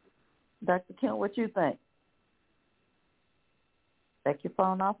 Dr. Kent, what you think? Take your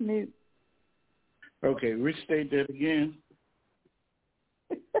phone off mute. Okay, restate that again.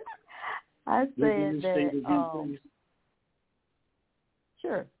 I said that. Please?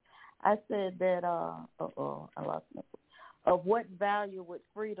 Sure. I said that. I lost my. Of what value would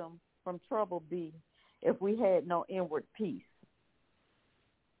freedom from trouble be if we had no inward peace?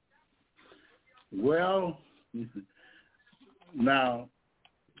 Well, now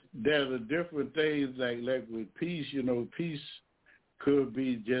there's a different things like with peace. Peace could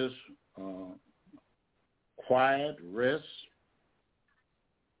be just quiet, rest,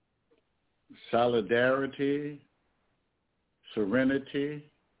 solidarity, serenity.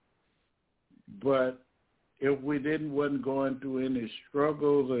 But if we wasn't going through any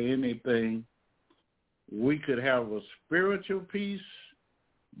struggles or anything, we could have a spiritual peace.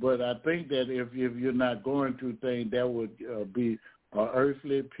 But I think that if you're not going through things, that would be an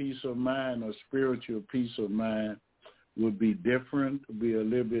earthly peace of mind or spiritual peace of mind would be different, be a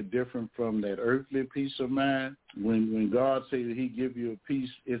little bit different from that earthly peace of mind. When God says that he give you a peace,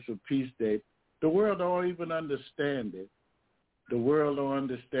 it's a peace that the world don't even understand it. The world don't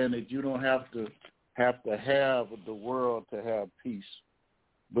understand it. You don't have to have the world to have peace,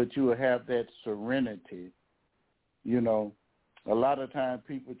 but you will have that serenity. A lot of times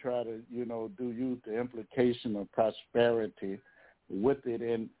people try to, use the implication of prosperity with it,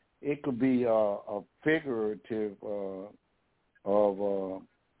 and it could be a figurative of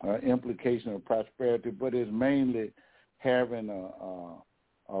implication of prosperity, but it's mainly having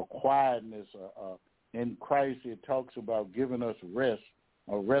a quietness. In Christ, it talks about giving us rest,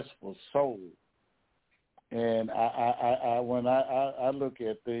 a restful soul. And when I look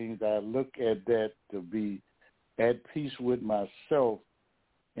at things, I look at that to be at peace with myself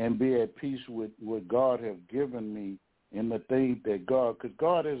and be at peace with what God has given me in the things that because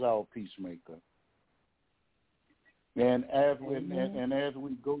God is our peacemaker. And as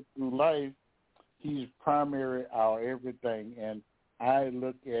we go through life, he's primary our everything. And I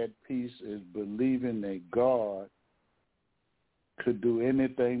look at peace as believing that God could do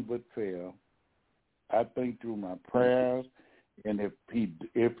anything but fail. I think through my prayers, and if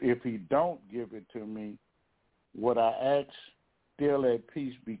he don't give it to me, what I ask still at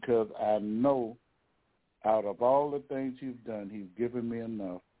peace because I know out of all the things he's done, he's given me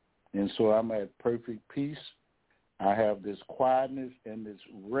enough. And so I'm at perfect peace. I have this quietness and this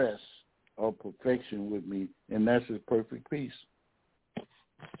rest of perfection with me, and that's His perfect peace.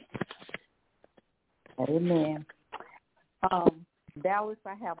 Amen. Dallas,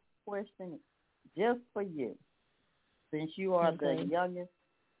 I have a question just for you. Since you are the youngest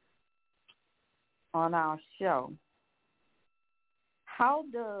on our show, how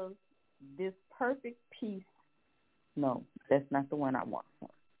does this perfect peace, no, that's not the one I want.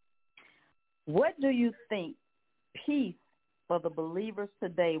 What do you think peace for the believers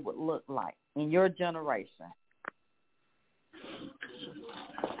today would look like in your generation?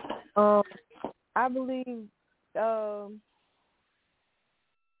 I believe we'll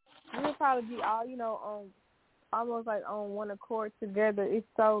probably be all, almost like on one accord together. It's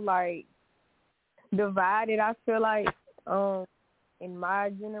so like divided, I feel like, in my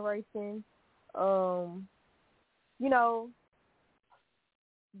generation.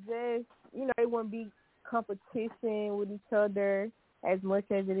 It wouldn't be competition with each other as much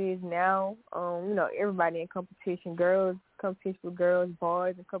as it is now. Everybody in competition, girls competition with girls,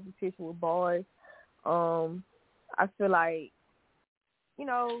 boys in competition with boys. I feel like,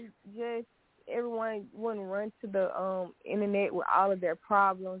 just everyone wouldn't run to the internet with all of their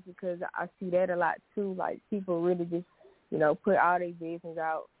problems, because I see that a lot too. Like, people really just, put all their business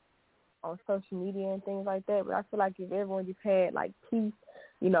out on social media and things like that. But I feel like if everyone just had like peace,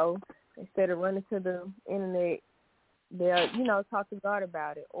 instead of running to the internet, they'll, talk to God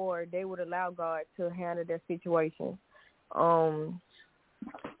about it, or they would allow God to handle their situation. I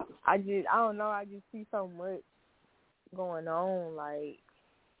don't know, I just see so much going on. Like,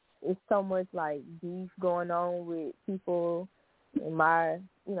 it's so much like beef going on with people in my,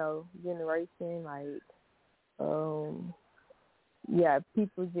 generation. Like,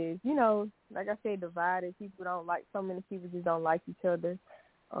 people just, like I said, divided. People don't like, so many people just don't like each other.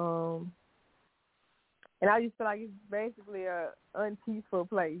 And I just feel like it's basically a unpeaceful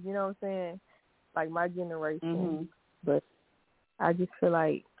place, you know what I'm saying? Like my generation. Mm-hmm. But I just feel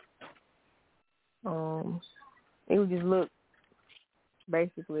like it would just look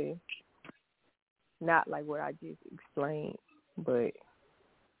basically not like what I just explained, but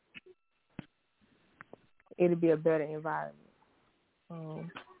it'll be a better environment.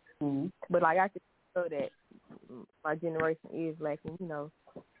 But like I could show that my generation is lacking,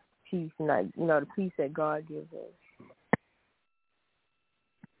 peace, and the peace that God gives us.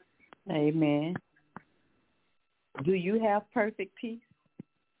 Amen. Do you have perfect peace?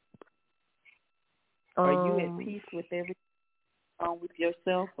 Are you at peace with everything with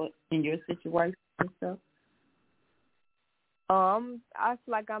yourself or in your situation yourself? I feel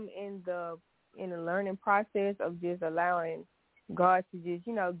like I'm in the learning process of just allowing God to just,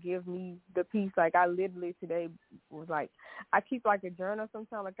 give me the peace. Like, I literally today was like, I keep like a journal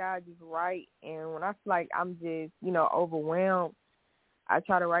sometimes, like I just write, and when I feel like I'm just, overwhelmed, I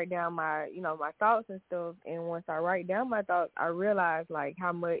try to write down my, my thoughts and stuff, and once I write down my thoughts, I realize like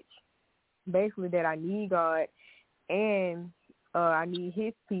how much basically that I need God, and I need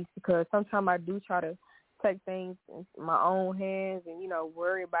His peace, because sometimes I do try to take things in my own hands and,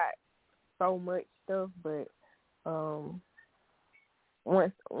 worry about so much stuff, but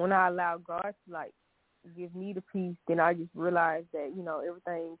when I allow God to like give me the peace, then I just realize that,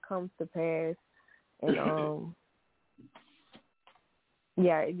 everything comes to pass, and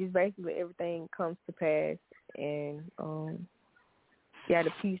it just basically everything comes to pass, and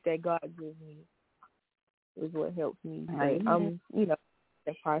the peace that God gives me is what helps me. I'm, the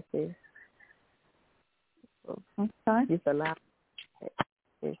process. So just allow it.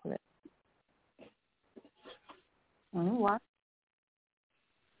 All right.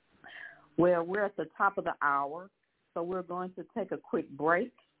 Well, we're at the top of the hour, so we're going to take a quick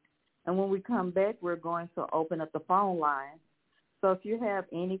break. And when we come back, we're going to open up the phone line. So if you have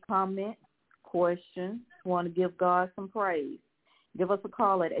any comments, questions, want to give God some praise, give us a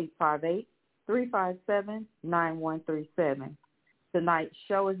call at 858-357-9137. Tonight's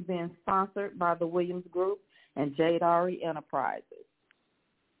show is being sponsored by the Williams Group and Jade Ari Enterprises.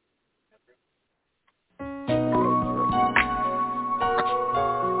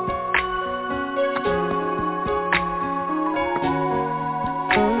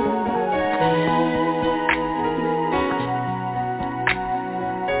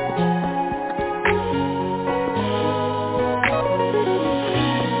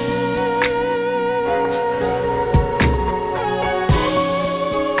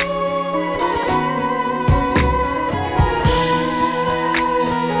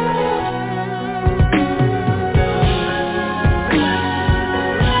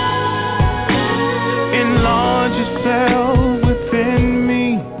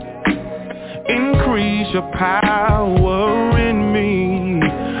 Your power power in me.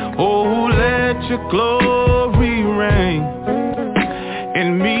 Oh, let your glory reign in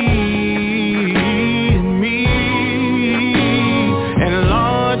me.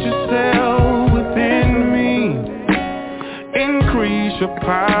 Enlarge yourself within me. Increase your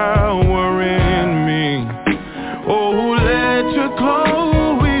power in me. Oh, let your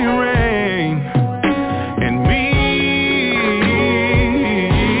glory reign in me.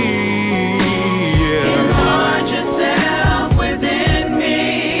 Yeah. Enlarge yourself within me.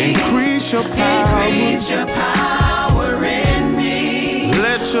 Increase your power in me.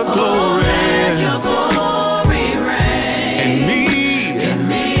 Let your glory reign in me.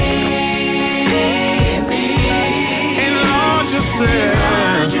 Enlarge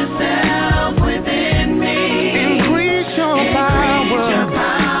yourself within me. Increase your power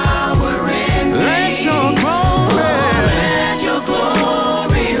in me. Let your glory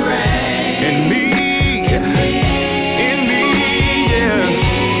reign in me. In me, yeah.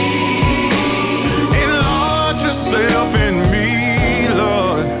 Enlarge yourself in me,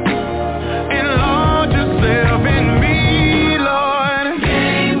 Lord. Enlarge yourself in me, Lord.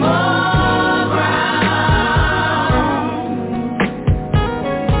 Gain more ground.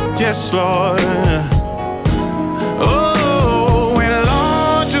 Yes, Lord. Oh,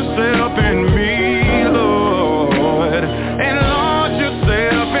 enlarge yourself in me, Lord. Enlarge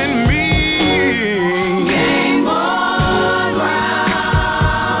yourself in me. Gain more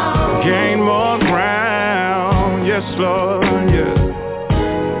ground. Gain more ground. Yes, Lord. Yeah.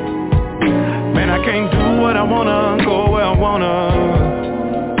 Man, I can't do what I wanna, go where I wanna.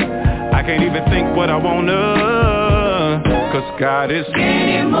 I can't even think what I wanna, 'cause God is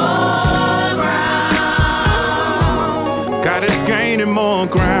gaining more ground. God is gaining more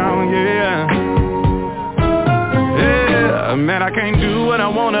ground, yeah. Yeah, man, I can't do what I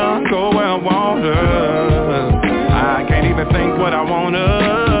wanna, go where I wanna. I can't even think what I wanna,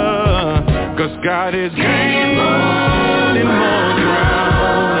 'cause God is gaining more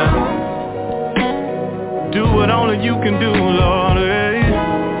ground. Do what only you can do, Lord.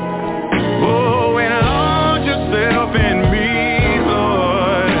 Oh, enlarge yourself in me,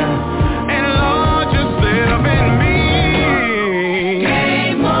 Lord. Enlarge yourself in me.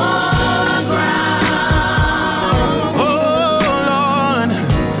 Gain more ground. Oh, Lord,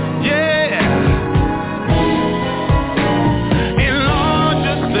 yeah. Enlarge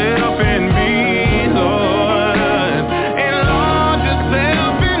yourself in me, Lord. Enlarge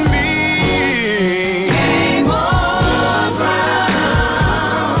yourself in me. Gain more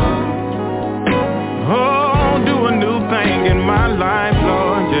ground. Oh, do a new thing in my life,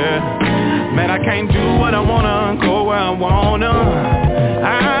 Lord, yeah. Man, I can't do what I wanna, go where I wanna.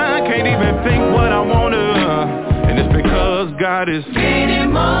 I can't even think what I wanna, and it's because God is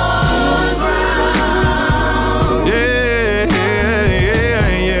gaining more ground. Yeah, yeah,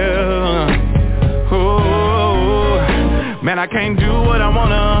 yeah. Oh, man, I can't do what I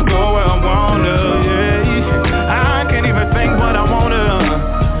wanna, go where I wanna, yeah. I can't even think what I wanna,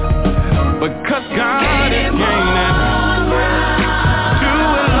 because God is gaining. Do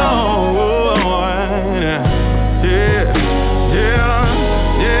it, Lord. Yeah, yeah,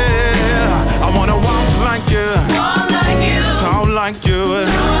 yeah. I wanna walk like you, talk like you,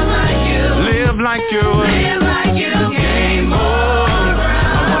 live like you. Gain more. I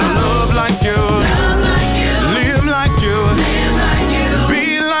wanna love like you, live like you, be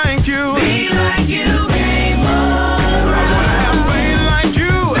like you. Gain more. I wanna have faith like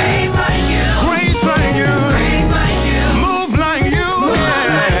you, grace like you, move like you.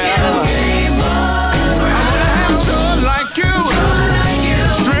 I wanna have joy like you,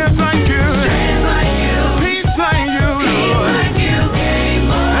 strength like you, peace like you, Lord.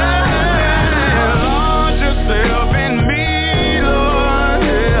 Enlarge yourself in me, Lord.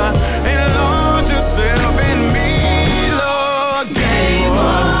 Enlarge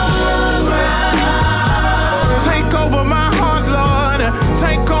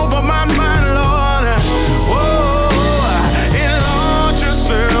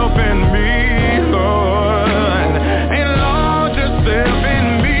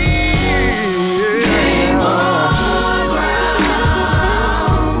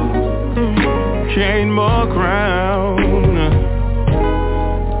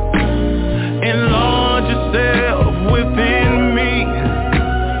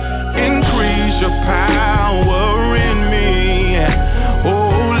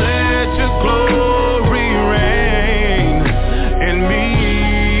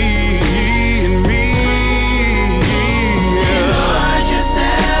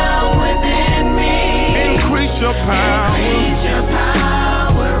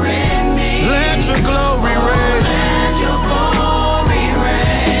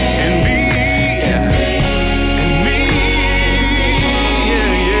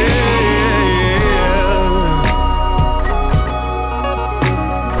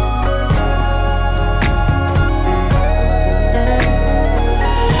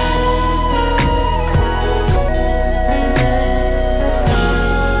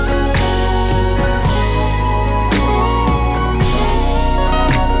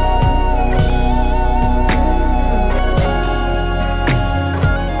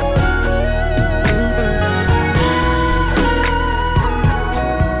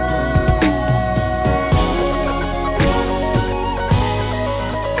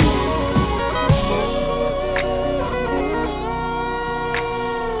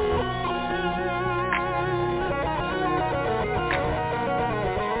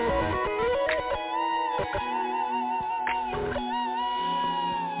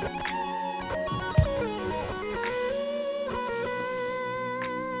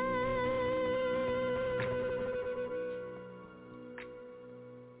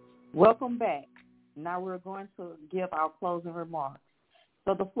Welcome back. Now we're going to give our closing remarks.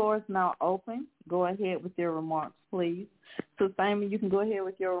 So the floor is now open. Go ahead with your remarks, please. So, Amy, you can go ahead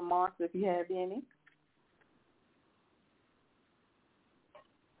with your remarks if you have any.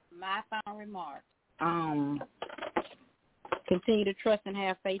 My final remarks. Continue to trust and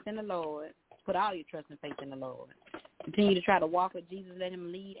have faith in the Lord. Put all your trust and faith in the Lord. Continue to try to walk with Jesus. Let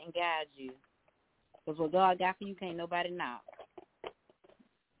him lead and guide you. Because what God got for you can't nobody knock.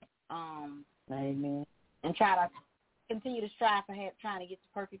 Amen. And try to continue to strive for trying to get to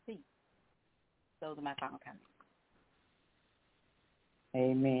perfect peace. Those are my final comments.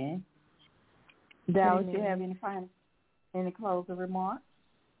 Amen. Dallas, you have any closing remarks?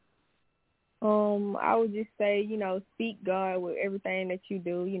 I would just say, seek God with everything that you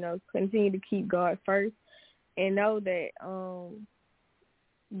do. Continue to keep God first, and know that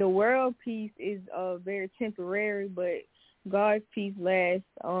the world peace is very temporary, but God's peace lasts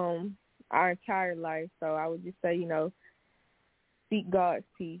our entire life. So I would just say, seek God's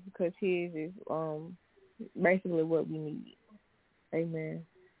peace, because his is basically what we need. Amen.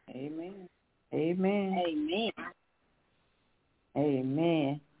 Amen. Amen. Amen.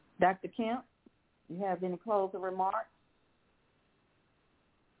 Amen. Dr. Kemp, you have any closing remarks?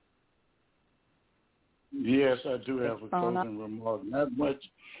 Yes, I do have a closing remark. Not much.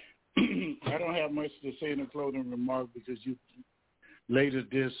 I don't have much to say in the closing remark because you ladies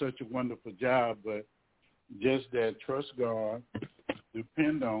did such a wonderful job, but just that trust God,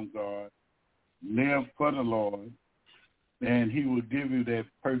 depend on God, live for the Lord, and he will give you that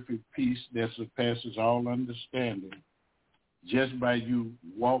perfect peace that surpasses all understanding just by you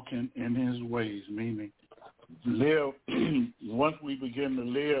walking in his ways, meaning live. Once we begin to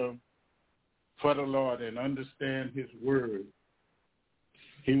live for the Lord and understand his word,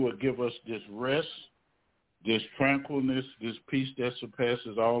 he will give us this rest, this tranquilness, this peace that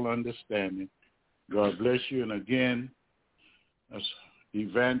surpasses all understanding. God bless you. And again,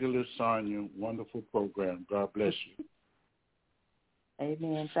 Evangelist Sonia, wonderful program. God bless you.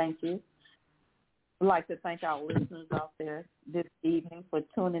 Amen. Thank you. I'd like to thank our listeners out there this evening for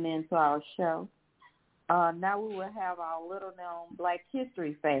tuning in to our show. Now we will have our little-known Black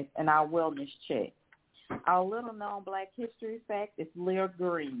History Fact and our wellness check. Our little-known Black History Fact is Lear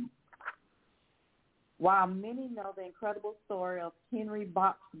Green. While many know the incredible story of Henry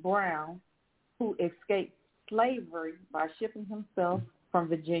Box Brown, who escaped slavery by shipping himself from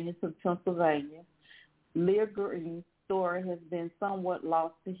Virginia to Pennsylvania, Lear Green's story has been somewhat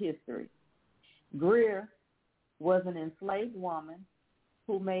lost to history. Greer was an enslaved woman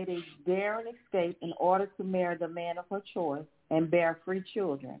who made a daring escape in order to marry the man of her choice and bear 3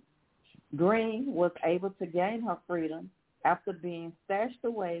 children. Green was able to gain her freedom after being stashed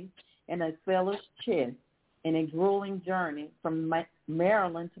away in a seller's chest in a grueling journey from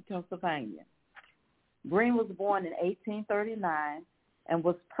Maryland to Pennsylvania. Green was born in 1839 and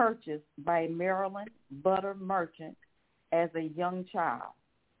was purchased by a Maryland butter merchant as a young child.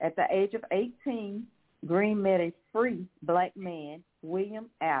 At the age of 18, Green met a free black man, William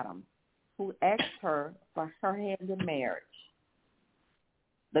Adams, who asked her for her hand in marriage.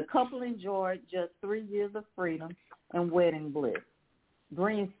 The couple enjoyed just 3 years of freedom and wedding bliss.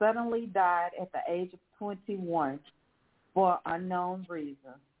 Green suddenly died at the age of 21 for unknown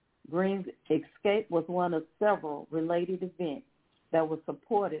reason. Green's escape was one of several related events that was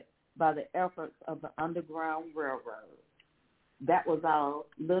supported by the efforts of the Underground Railroad. That was our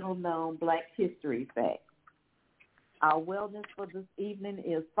little-known Black History Fact. Our wellness for this evening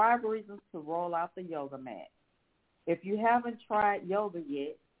is 5 reasons to roll out the yoga mat. If you haven't tried yoga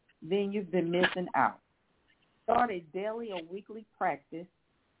yet, then you've been missing out. Start a daily or weekly practice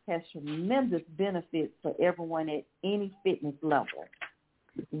has tremendous benefits for everyone at any fitness level.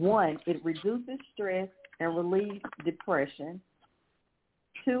 1, it reduces stress and relieves depression.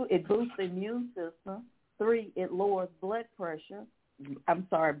 2, it boosts the immune system. 3, it lowers blood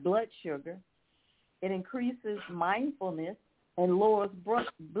sugar. It increases mindfulness and lowers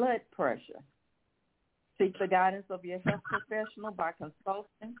blood pressure. Seek the guidance of your health professional by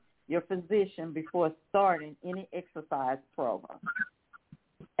consulting your physician before starting any exercise program.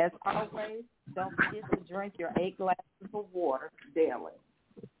 As always, don't forget to drink your 8 glasses of water daily.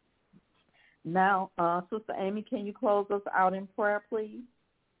 Now, Sister Amy, can you close us out in prayer, please?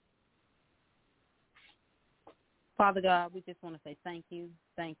 Father God, we just want to say thank you,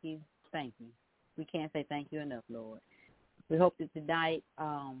 thank you, thank you. We can't say thank you enough, Lord. We hope that tonight,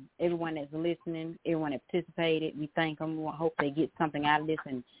 everyone that's listening, everyone that participated, we thank them. We hope they get something out of this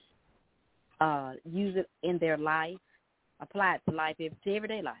and use it in their life, apply it to life, to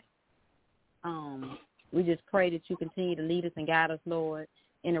everyday life. We just pray that you continue to lead us and guide us, Lord,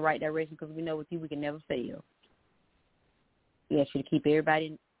 in the right direction, because we know with you we can never fail. We ask you to keep everybody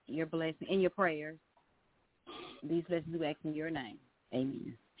in your blessing, in your prayers. These blessings we ask in your name.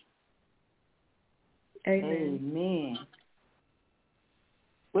 Amen. Amen. Amen.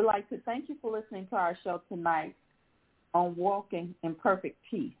 We'd like to thank you for listening to our show tonight on Walking in Perfect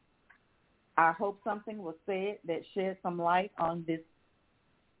Peace. I hope something was said that shed some light on this.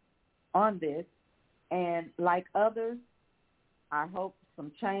 And like others, I hope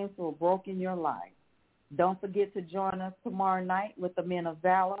some chains were broken in your life. Don't forget to join us tomorrow night with the Men of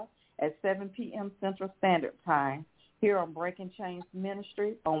Valor at 7 p.m. Central Standard Time here on Breaking Chains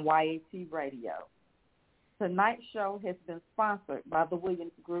Ministry on YAT Radio. Tonight's show has been sponsored by the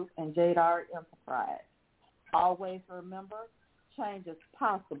Williams Group and JR Enterprise. Always remember, change is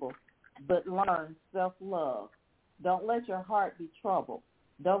possible, but learn self-love. Don't let your heart be troubled.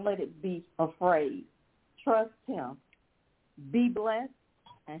 Don't let it be afraid. Trust him. Be blessed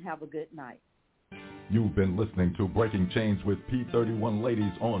and have a good night. You've been listening to Breaking Chains with P31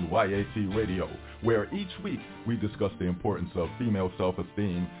 Ladies on YAT Radio, where each week we discuss the importance of female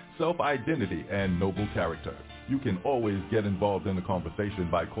self-esteem, self-identity, and noble character. You can always get involved in the conversation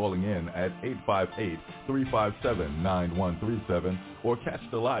by calling in at 858-357-9137 or catch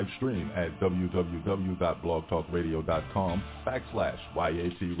the live stream at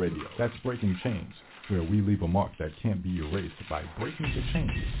www.blogtalkradio.com/YAT Radio. That's Breaking Chains, where we leave a mark that can't be erased by breaking the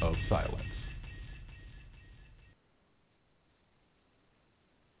chains of silence.